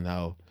understand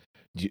how.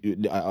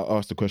 I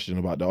asked the question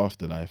about the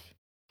afterlife.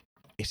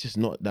 It's just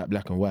not that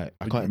black and white.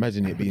 I can't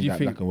imagine it being that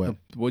black and white.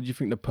 What do you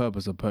think the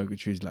purpose of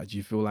purgatory is like? Do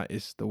you feel like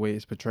it's the way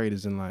it's portrayed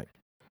as in like,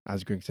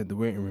 as Greg said, the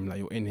waiting room, like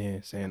you're in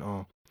here saying,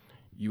 oh,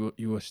 you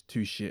were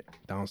too shit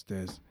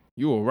downstairs.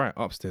 You were right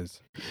upstairs.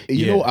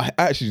 You know, I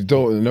actually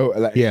don't know.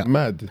 Like, it's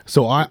mad.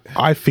 So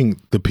I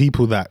think the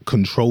people that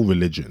control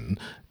religion,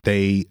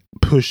 they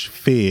push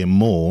fear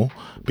more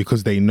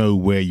because they know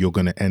where you're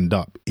going to end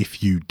up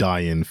if you die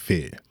in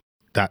fear.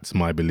 That's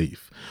my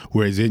belief.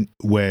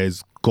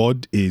 Whereas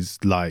God is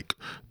like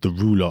the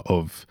ruler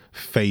of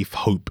faith,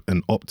 hope,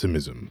 and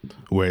optimism,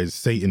 whereas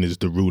Satan is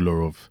the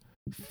ruler of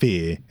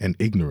fear and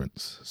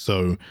ignorance.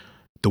 So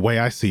the way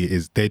I see it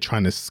is they're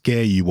trying to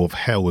scare you of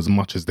hell as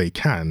much as they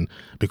can,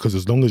 because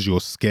as long as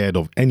you're scared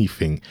of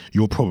anything,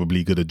 you're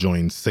probably going to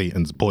join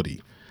Satan's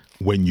body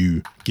when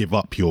you give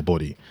up your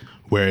body.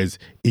 Whereas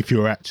if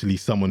you're actually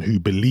someone who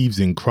believes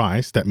in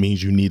Christ, that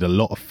means you need a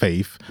lot of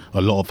faith, a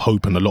lot of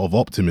hope, and a lot of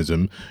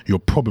optimism. You're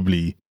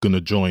probably going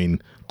to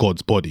join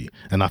God's body.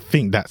 And I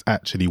think that's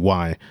actually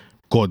why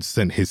God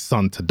sent his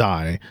son to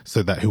die,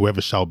 so that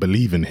whoever shall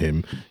believe in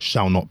him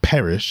shall not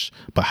perish,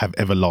 but have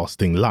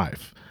everlasting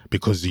life.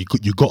 Because you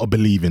got to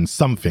believe in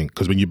something.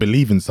 Because when you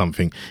believe in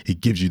something,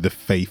 it gives you the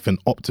faith and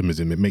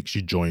optimism. It makes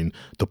you join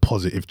the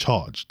positive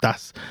charge.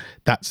 That's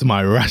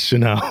my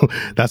rationale.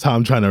 That's how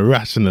I'm trying to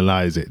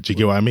rationalize it. Do you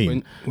get what I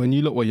mean? When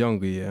you lot were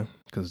younger, yeah,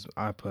 because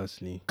I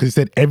personally... Because it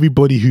said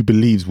everybody who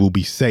believes will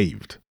be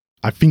saved.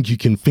 I think you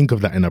can think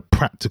of that in a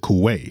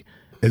practical way.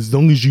 As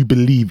long as you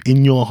believe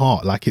in your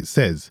heart, like it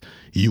says,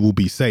 you will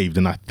be saved.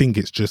 And I think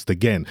it's just,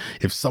 again,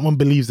 if someone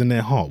believes in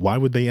their heart, why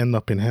would they end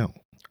up in hell?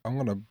 I'm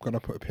gonna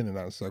put a pin in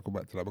that and circle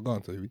back to that. But go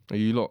on, Toby. Are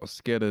you lot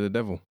scared of the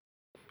devil?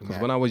 Because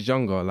when I was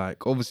younger,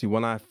 like obviously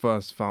when I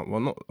first found,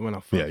 well, not when I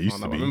first Yeah, it used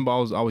found to out, be. I remember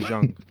I was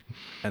young,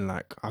 and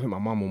like I think my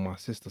mum or my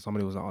sister,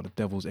 somebody was like, "Oh, the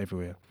devil's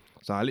everywhere."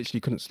 So I literally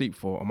couldn't sleep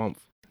for a month.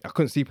 I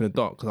couldn't sleep in the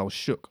dark because I was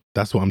shook.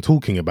 That's what I'm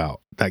talking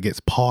about. That gets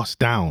passed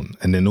down.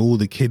 And then all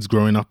the kids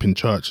growing up in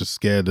church are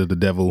scared of the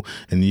devil.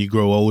 And you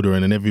grow older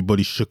and then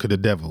everybody's shook of the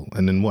devil.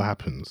 And then what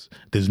happens?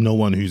 There's no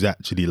one who's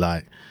actually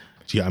like,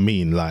 do you know what I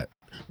mean? Like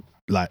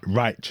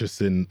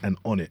righteous and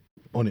on it.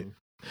 Do you know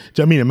what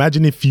I mean?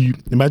 Imagine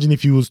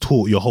if you was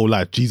taught your whole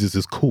life, Jesus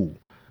is cool.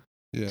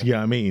 Yeah. Do you know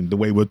what I mean? The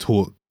way we're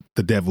taught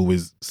the devil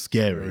is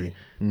scary.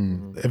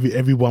 Mm.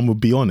 Everyone would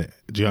be on it.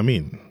 Do you know what I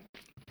mean?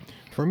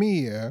 For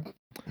me, yeah,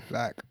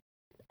 like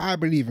I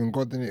believe in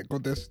God. In it,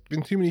 God. There's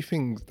been too many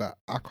things that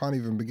I can't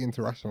even begin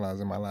to rationalize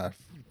in my life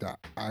that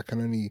I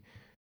can only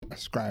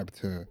ascribe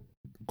to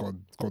God.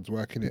 God's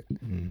work in it.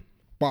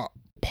 But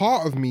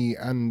part of me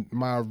and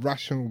my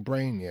rational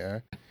brain,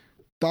 yeah,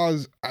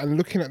 does, and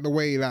looking at the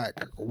way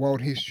like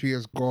world history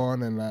has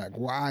gone and like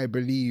what I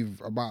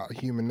believe about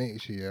human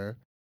nature,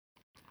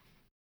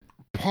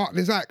 yeah,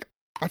 there's like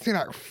I'd say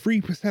like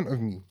 3%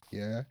 of me,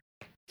 yeah,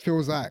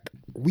 feels like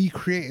we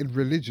created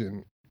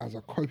religion as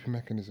a coping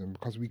mechanism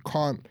because we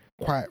can't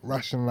quite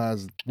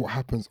rationalize what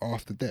happens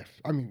after death.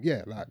 I mean,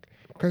 yeah, like,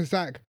 because it's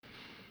like,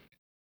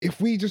 if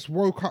we just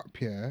woke up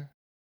here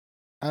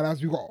and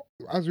as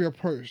we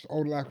approached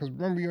old life, because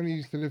remember we only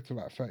used to live to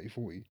like 30,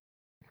 40.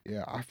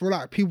 Yeah, I feel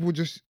like people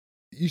just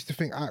used to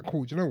think, all right,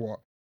 cool, do you know what?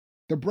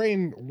 The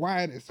brain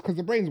wired, it's because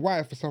the brain's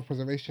wired for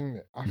self-preservation, isn't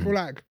it? I feel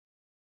like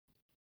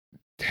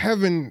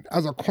heaven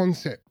as a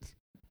concept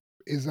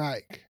is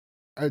like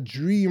a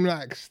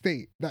dream-like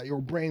state that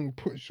your brain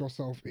puts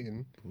yourself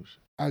in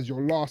as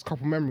your last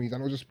couple memories,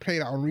 and it'll just play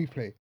that on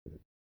replay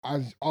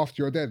as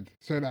after you're dead.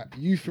 So that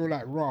you feel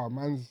like, raw,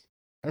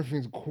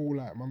 everything's cool,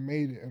 like man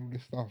made it and all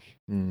this stuff.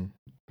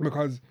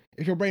 Because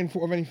if your brain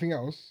thought of anything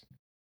else,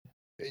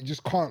 it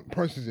just can't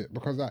process it.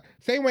 Because like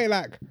same way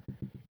like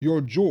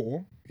your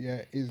jaw,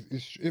 yeah, is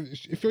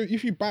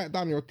if you bite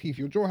down your teeth,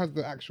 your jaw has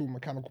the actual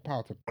mechanical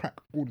power to crack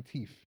all the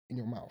teeth in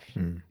your mouth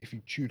if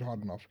you chewed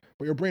hard enough.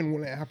 But your brain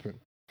won't let it happen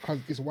because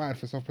it's wired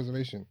for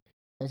self-preservation.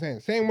 I'm saying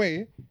same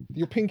way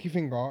your pinky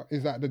finger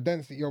is like the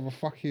density of a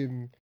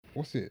fucking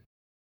what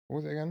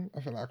was it again?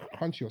 I feel like a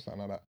crunchy or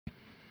something like that.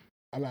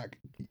 And like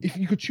if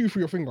you could chew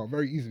through your finger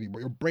very easily, but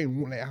your brain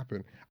won't let it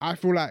happen. I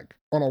feel like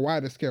on a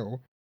wider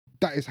scale,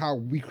 that is how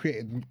we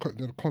created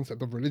the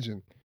concept of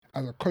religion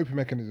as a coping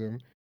mechanism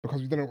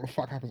because we don't know what the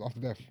fuck happens after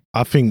death.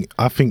 I think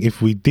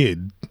if we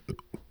did,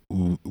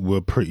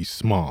 we're pretty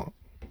smart.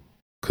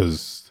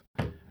 Because,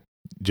 do you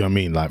know what I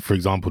mean? Like, for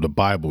example, the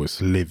Bible,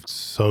 it's lived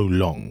so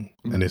long.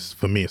 And it's,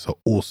 for me, it's an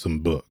awesome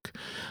book.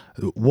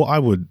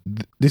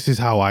 This is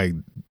how I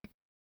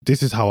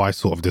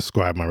sort of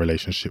describe my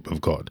relationship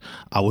with God.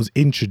 I was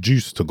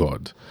introduced to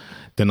God.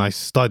 Then I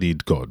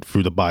studied God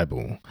through the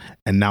Bible,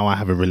 and now I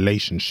have a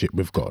relationship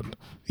with God.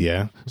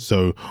 Yeah.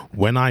 So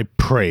when I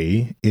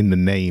pray in the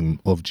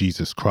name of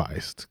Jesus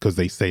Christ, because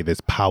they say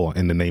there's power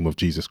in the name of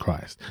Jesus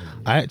Christ,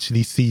 I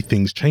actually see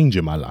things change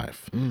in my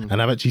life,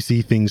 and I've actually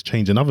seen things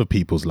change in other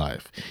people's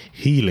life.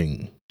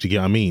 Healing. Do you get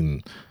what I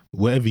mean?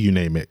 Whatever you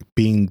name it,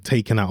 being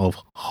taken out of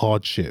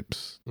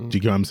hardships. Do you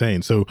get what I'm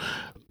saying? So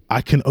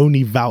I can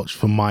only vouch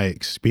for my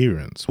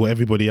experience. What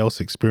everybody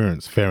else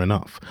experienced, fair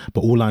enough.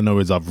 But all I know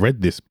is I've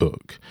read this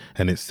book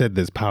and it said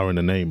there's power in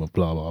the name of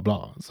blah, blah,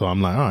 blah. So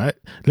I'm like, all right,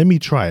 let me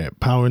try it.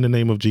 Power in the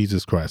name of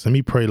Jesus Christ. Let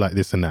me pray like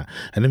this and that.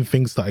 And then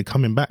things started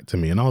coming back to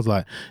me and I was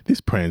like,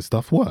 this praying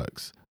stuff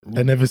works.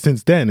 And ever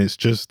since then, it's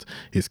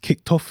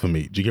kicked off for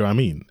me. Do you get what I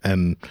mean?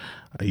 And,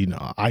 you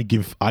know, I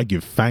give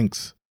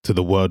thanks to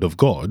the word of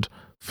God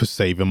for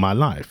saving my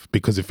life,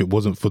 because if it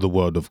wasn't for the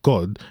word of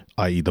God,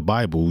 i.e. the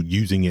Bible,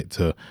 using it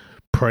to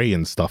pray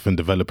and stuff and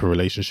develop a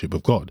relationship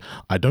with God,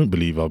 I don't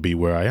believe I'll be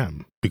where I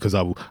am, because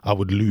I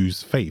would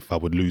lose faith. I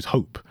would lose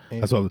hope.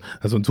 That's what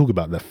I'm talking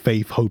about, that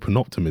faith, hope and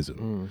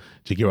optimism.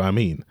 Do you get what I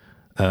mean?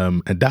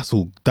 And that's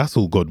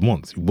all God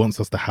wants. He wants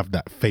us to have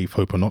that faith,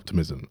 hope and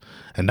optimism.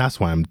 And that's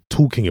why I'm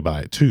talking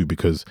about it too,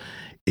 because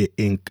it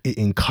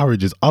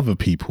encourages other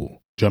people.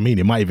 Do you know what I mean?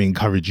 It might even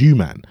encourage you,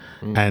 man.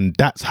 And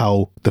that's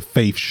how the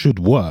faith should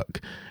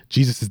work.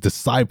 Jesus'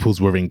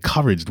 disciples were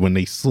encouraged when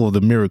they saw the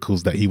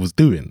miracles that he was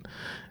doing.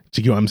 Do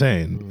you get what I'm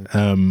saying?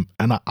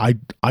 And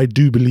I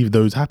do believe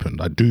those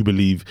happened. I do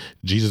believe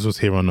Jesus was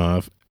here on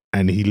earth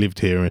and he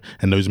lived here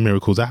and those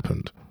miracles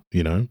happened,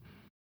 you know?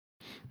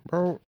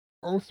 Bro,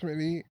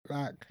 ultimately,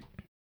 like,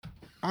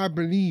 I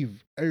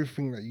believe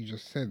everything that you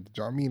just said.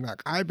 Do you know what I mean?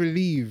 Like, I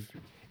believe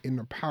in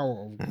the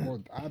power of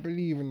God. I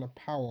believe in the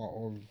power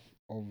of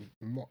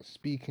not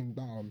speaking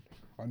down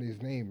on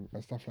his name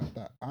and stuff like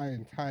that. I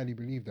entirely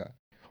believe that.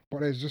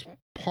 But there's just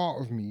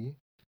part of me.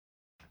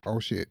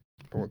 Oh shit.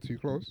 I went too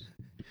close.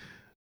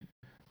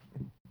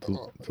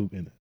 Talk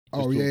in it.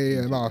 Oh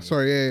yeah. No,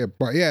 sorry, yeah.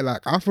 But yeah,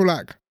 like I feel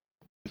like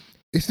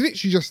it's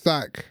literally just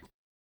like,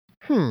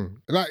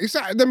 like it's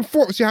like them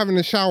thoughts you have in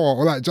the shower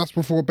or like just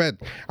before bed.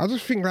 I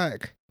just think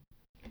like,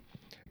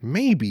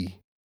 maybe,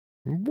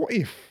 what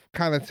if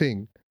kind of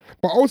thing.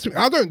 But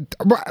ultimately,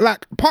 but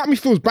like, part of me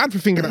feels bad for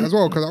thinking that as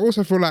well, because I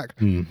also feel like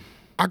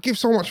I give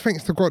so much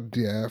thanks to God,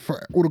 yeah,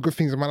 for all the good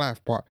things in my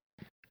life. But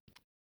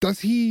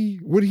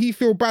would he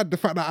feel bad the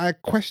fact that I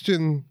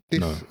question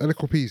this a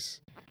little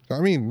piece? You know what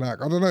I mean?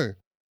 Like, I don't know.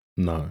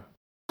 No,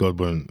 God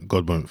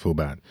won't feel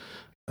bad,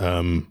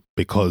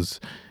 because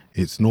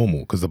it's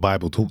normal. Because the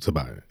Bible talks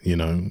about it. You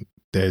know,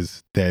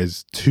 there's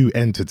two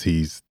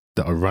entities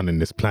that are running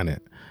this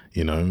planet.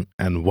 You know,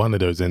 and one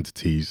of those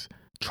entities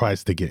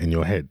tries to get in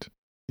your head.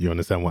 You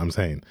understand what I'm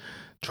saying?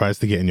 Tries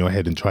to get in your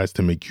head and tries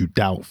to make you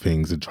doubt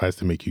things and tries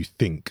to make you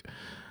think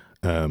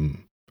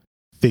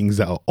things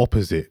that are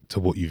opposite to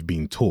what you've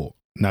been taught.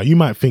 Now, you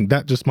might think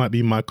that just might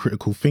be my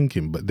critical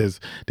thinking, but there's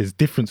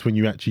difference when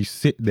you actually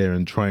sit there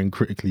and try and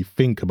critically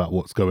think about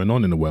what's going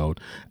on in the world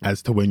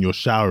as to when you're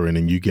showering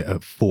and you get a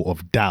thought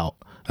of doubt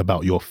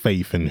about your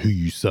faith and who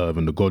you serve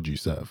and the God you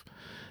serve.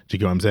 Do you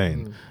get what I'm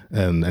saying?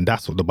 And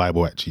that's what the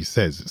Bible actually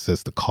says. It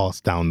says to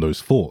cast down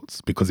those thoughts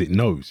because it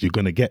knows you're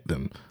going to get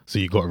them. So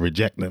you got to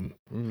reject them.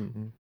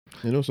 Mm-hmm.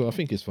 And also, I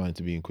think it's fine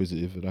to be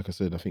inquisitive. Like I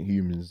said, I think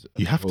humans...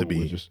 You have to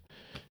be. Just,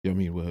 you know what I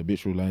mean? We're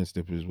habitual line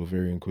steppers. We're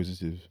very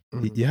inquisitive.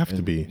 You have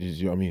to be.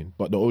 You know what I mean?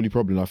 But the only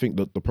problem, I think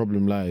that the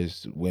problem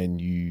lies when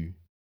you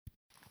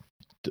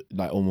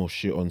like almost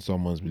shit on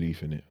someone's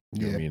belief in it.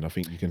 You know what I mean? I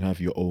think you can have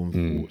your own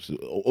thoughts.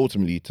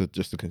 Ultimately, to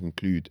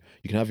conclude,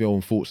 you can have your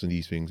own thoughts on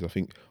these things. I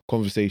think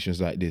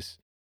conversations like this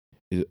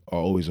are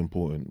always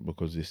important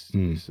because it's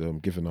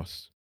giving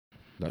us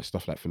like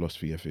stuff like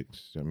philosophy,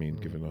 ethics. You know what I mean?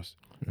 Giving us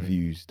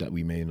views that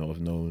we may not have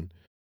known,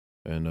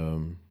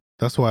 and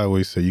that's why I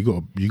always say you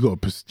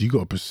got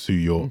to pursue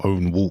your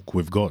own walk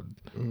with God,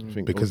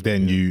 because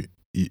then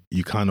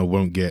you kind of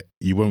won't get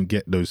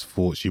those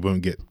thoughts, you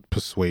won't get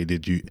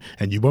persuaded,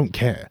 and you won't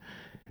care.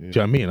 Do you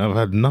know what I mean? I've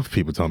had enough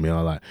people tell me,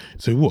 I'm like,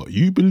 so what?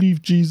 You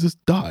believe Jesus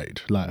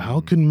died? Like,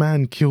 how can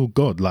man kill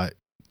God? Like,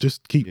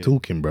 just keep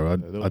talking, bro.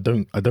 I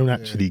don't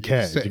actually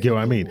care. Do you get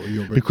what I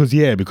mean? Because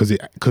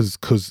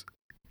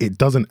it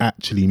doesn't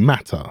actually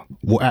matter.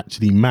 What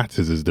actually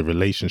matters is the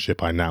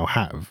relationship I now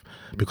have,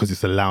 because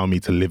it's allowing me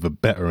to live a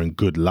better and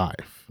good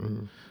life.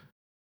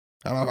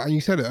 And you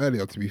said it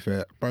earlier, to be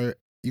fair, bro,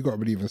 you got to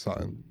believe in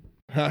something.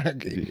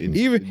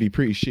 it'd be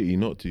pretty shitty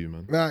not to,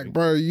 man. Like,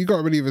 bro, you got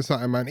to believe in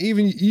something, man. You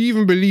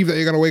even believe that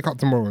you're going to wake up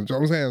tomorrow. Do you know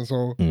what I'm saying?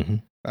 So,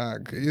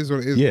 like, it is what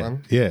it is,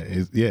 man.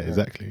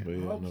 Exactly.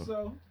 But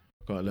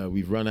can't lie,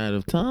 we've run out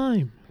of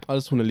time. I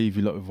just want to leave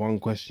you lot with one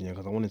question,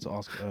 because I wanted to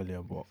ask it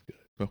earlier, but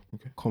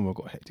Convo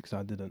got hectic, so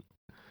I didn't.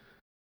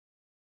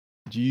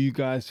 Do you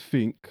guys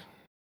think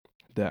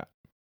that,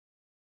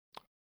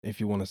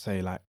 if you want to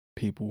say like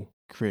people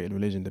created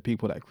religion, the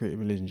people that created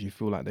religions, you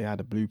feel like they had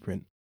a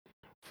blueprint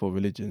for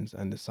religions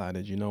and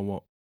decided, you know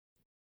what,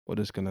 we're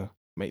just gonna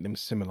make them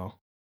similar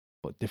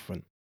but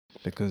different,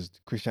 because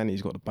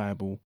Christianity's got the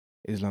Bible,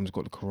 Islam's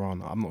got the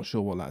Quran. I'm not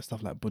sure what like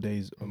stuff like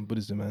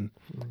Buddhism and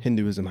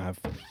Hinduism have,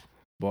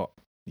 but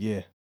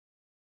yeah.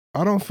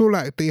 I don't feel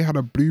like they had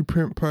a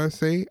blueprint per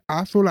se.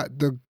 I feel like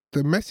the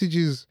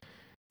messages,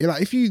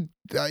 like if you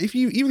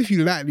even if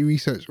you lightly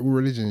research all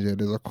religions,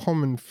 there's a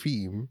common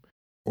theme,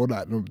 or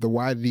like the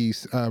widely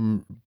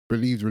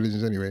believed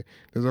religions anyway.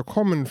 There's a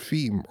common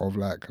theme of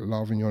like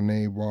loving your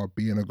neighbor,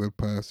 being a good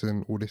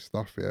person, all this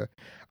stuff. Yeah,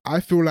 I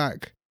feel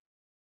like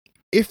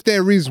if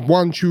there is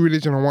one true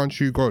religion and one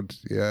true God,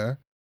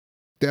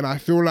 then I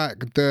feel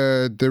like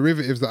the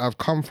derivatives that have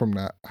come from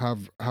that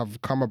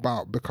have come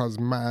about because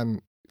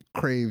man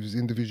craves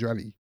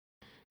individuality. You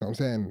know what I'm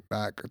saying?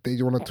 Like,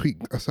 they want to tweak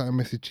a certain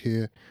message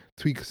here,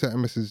 tweak a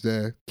certain message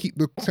there, keep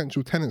the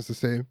central tenets the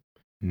same,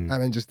 and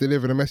then just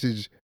deliver the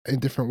message in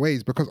different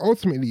ways. Because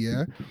ultimately,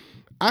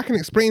 I can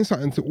explain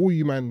something to all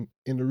you man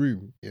in the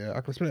room.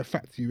 I can explain a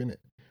fact to you, innit?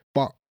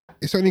 But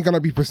it's only going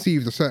to be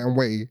perceived a certain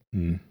way,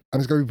 and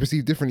it's going to be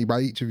perceived differently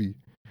by each of you.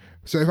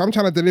 So if I'm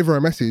trying to deliver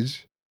a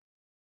message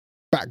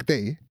back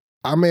day,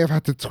 I may have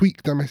had to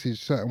tweak the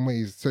message certain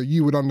ways so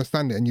you would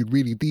understand it and you'd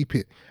really deep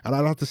it. And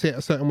I'd have to say it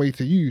a certain way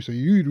to you so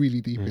you'd really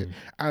deep it.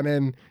 And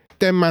then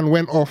them man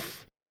went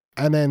off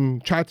and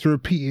then tried to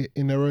repeat it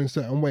in their own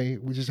certain way,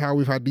 which is how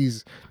we've had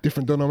these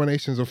different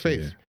denominations of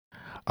faith.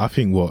 I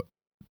think what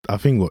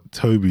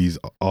Toby's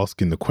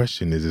asking the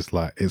question is, it's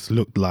like, it's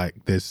looked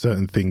like there's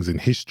certain things in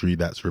history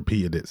that's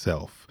repeated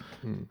itself,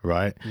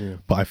 right?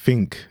 But I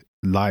think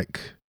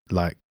like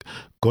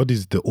God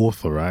is the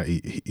author, right?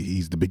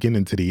 He's the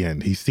beginning to the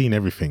end. He's seen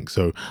everything.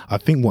 So I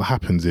think what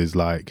happens is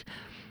like,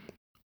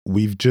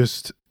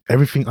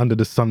 everything under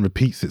the sun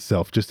repeats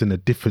itself just in a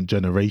different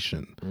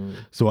generation.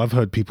 So I've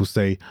heard people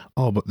say,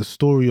 oh, but the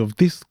story of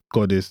this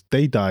goddess,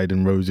 they died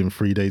and rose in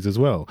 3 days as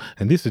well.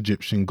 And this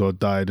Egyptian god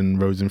died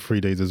and rose in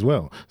 3 days as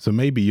well. So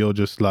maybe you're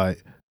just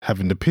like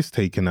having the piss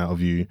taken out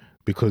of you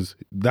because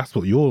that's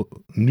what your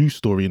new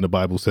story in the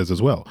Bible says as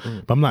well.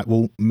 But I'm like,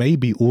 well,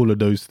 maybe all of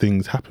those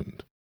things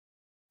happened.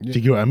 Do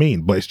you get what I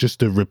mean? But it's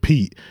just a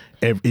repeat.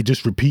 It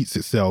just repeats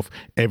itself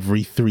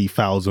every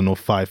 3,000 or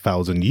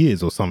 5,000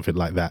 years or something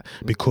like that,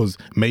 because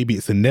maybe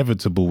it's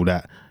inevitable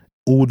that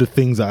all the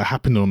things that are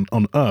happening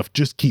on Earth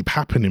just keep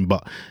happening.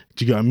 But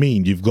do you get what I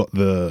mean? You've got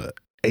the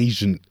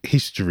Asian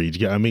history, do you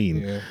get what I mean?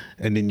 Yeah.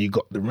 And then you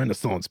got the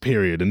Renaissance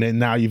period, and then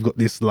now you've got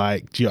this,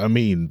 like, do you know what I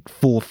mean,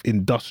 fourth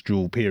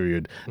industrial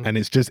period, and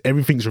it's just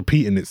everything's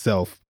repeating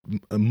itself.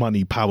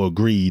 Money, power,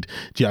 greed,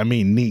 do you know what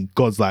I mean?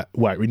 God's like,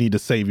 right, we need a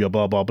savior,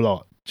 blah blah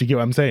blah. Do you get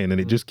what I'm saying? And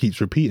it just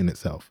keeps repeating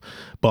itself.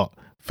 But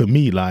for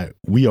me, like,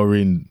 we are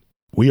in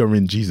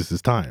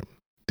Jesus's time.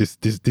 This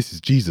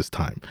is Jesus'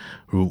 time.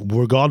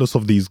 Regardless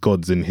of these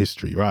gods in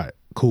history, right?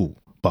 Cool.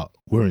 But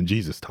we're in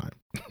Jesus' time.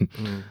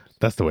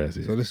 That's the way I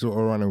see it. So this is what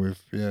we're running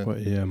with. Yeah.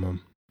 But yeah, man.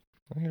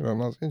 Yeah, man,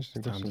 that was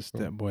interesting. Time to question,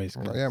 step, boys.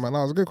 yeah, man,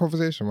 that was a good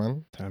conversation,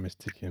 man. Time is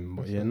ticking.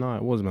 But yeah, no,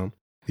 it was, man.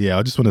 Yeah,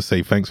 I just want to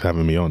say thanks for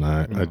having me on.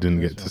 I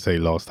didn't get to say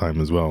last time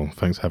as well.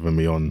 Thanks for having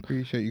me on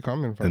Appreciate you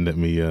coming, fam. and let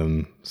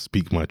me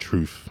speak my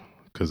truth.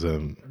 Because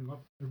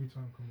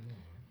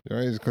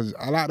Because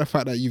I like the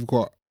fact that you've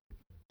got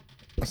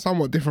a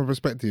somewhat different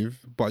perspective,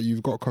 but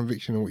you've got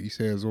conviction in what you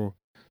say as well.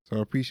 So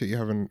I appreciate you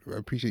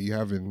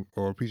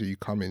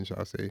coming, shall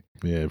I say.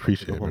 yeah,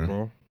 appreciate it,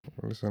 bro.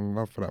 Listen,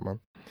 love for that, man.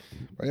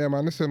 But yeah,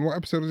 man, listen, what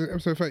episode is it?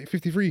 Episode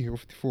 53 or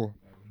 54?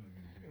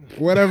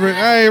 Whatever.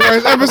 Hey, bro,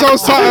 it's episode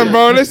something,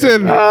 bro.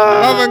 Listen,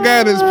 love and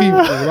guidance, people.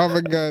 Love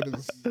and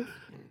guidance.